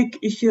is a big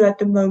issue at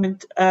the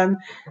moment, and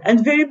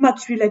very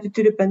much related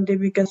to the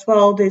pandemic as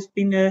well. There's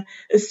been a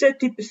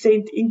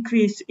 30%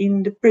 increase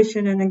in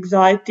depression and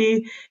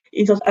anxiety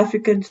in South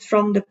Africans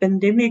from the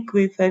pandemic.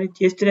 We've heard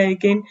it yesterday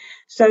again.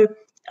 So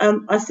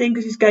I think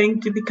this is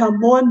going to become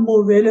more and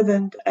more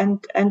relevant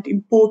and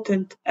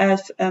important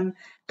as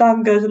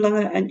time goes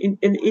along, and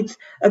it's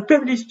a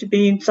privilege to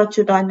be in such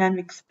a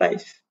dynamic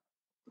space.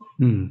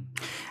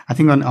 I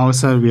think on our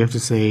side, we have to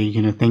say,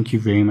 thank you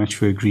very much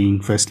for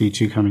agreeing, firstly,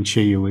 to come and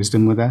share your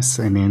wisdom with us.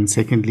 And then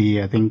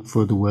secondly, I think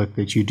for the work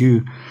that you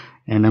do.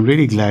 And I'm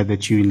really glad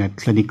that you're in that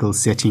clinical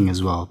setting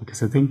as well,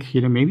 because I think,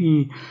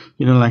 maybe,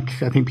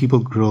 I think people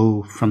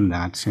grow from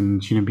that,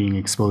 and, being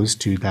exposed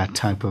to that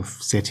type of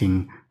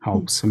setting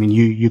helps.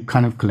 You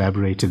kind of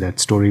collaborated that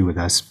story with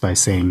us by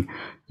saying,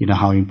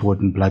 how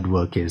important blood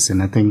work is.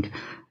 And I think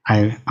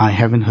I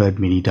haven't heard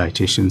many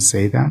dietitians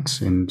say that,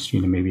 and,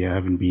 maybe I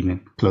haven't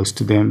been close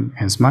to them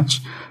as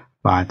much,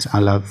 but I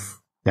love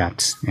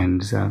that.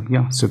 And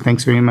so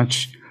thanks very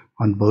much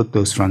on both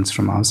those fronts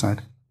from our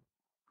side.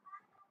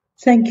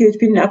 Thank you. It's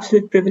been an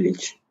absolute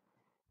privilege.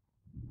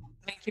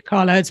 Thank you,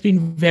 Carla. It's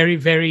been very,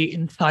 very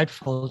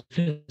insightful,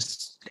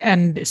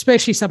 and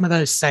especially some of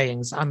those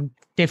sayings. I'm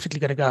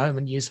definitely going to go home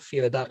and use a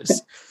few of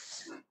those.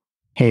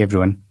 Hey,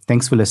 everyone.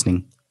 Thanks for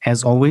listening.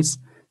 As always,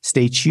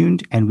 stay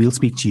tuned, and we'll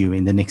speak to you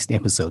in the next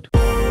episode.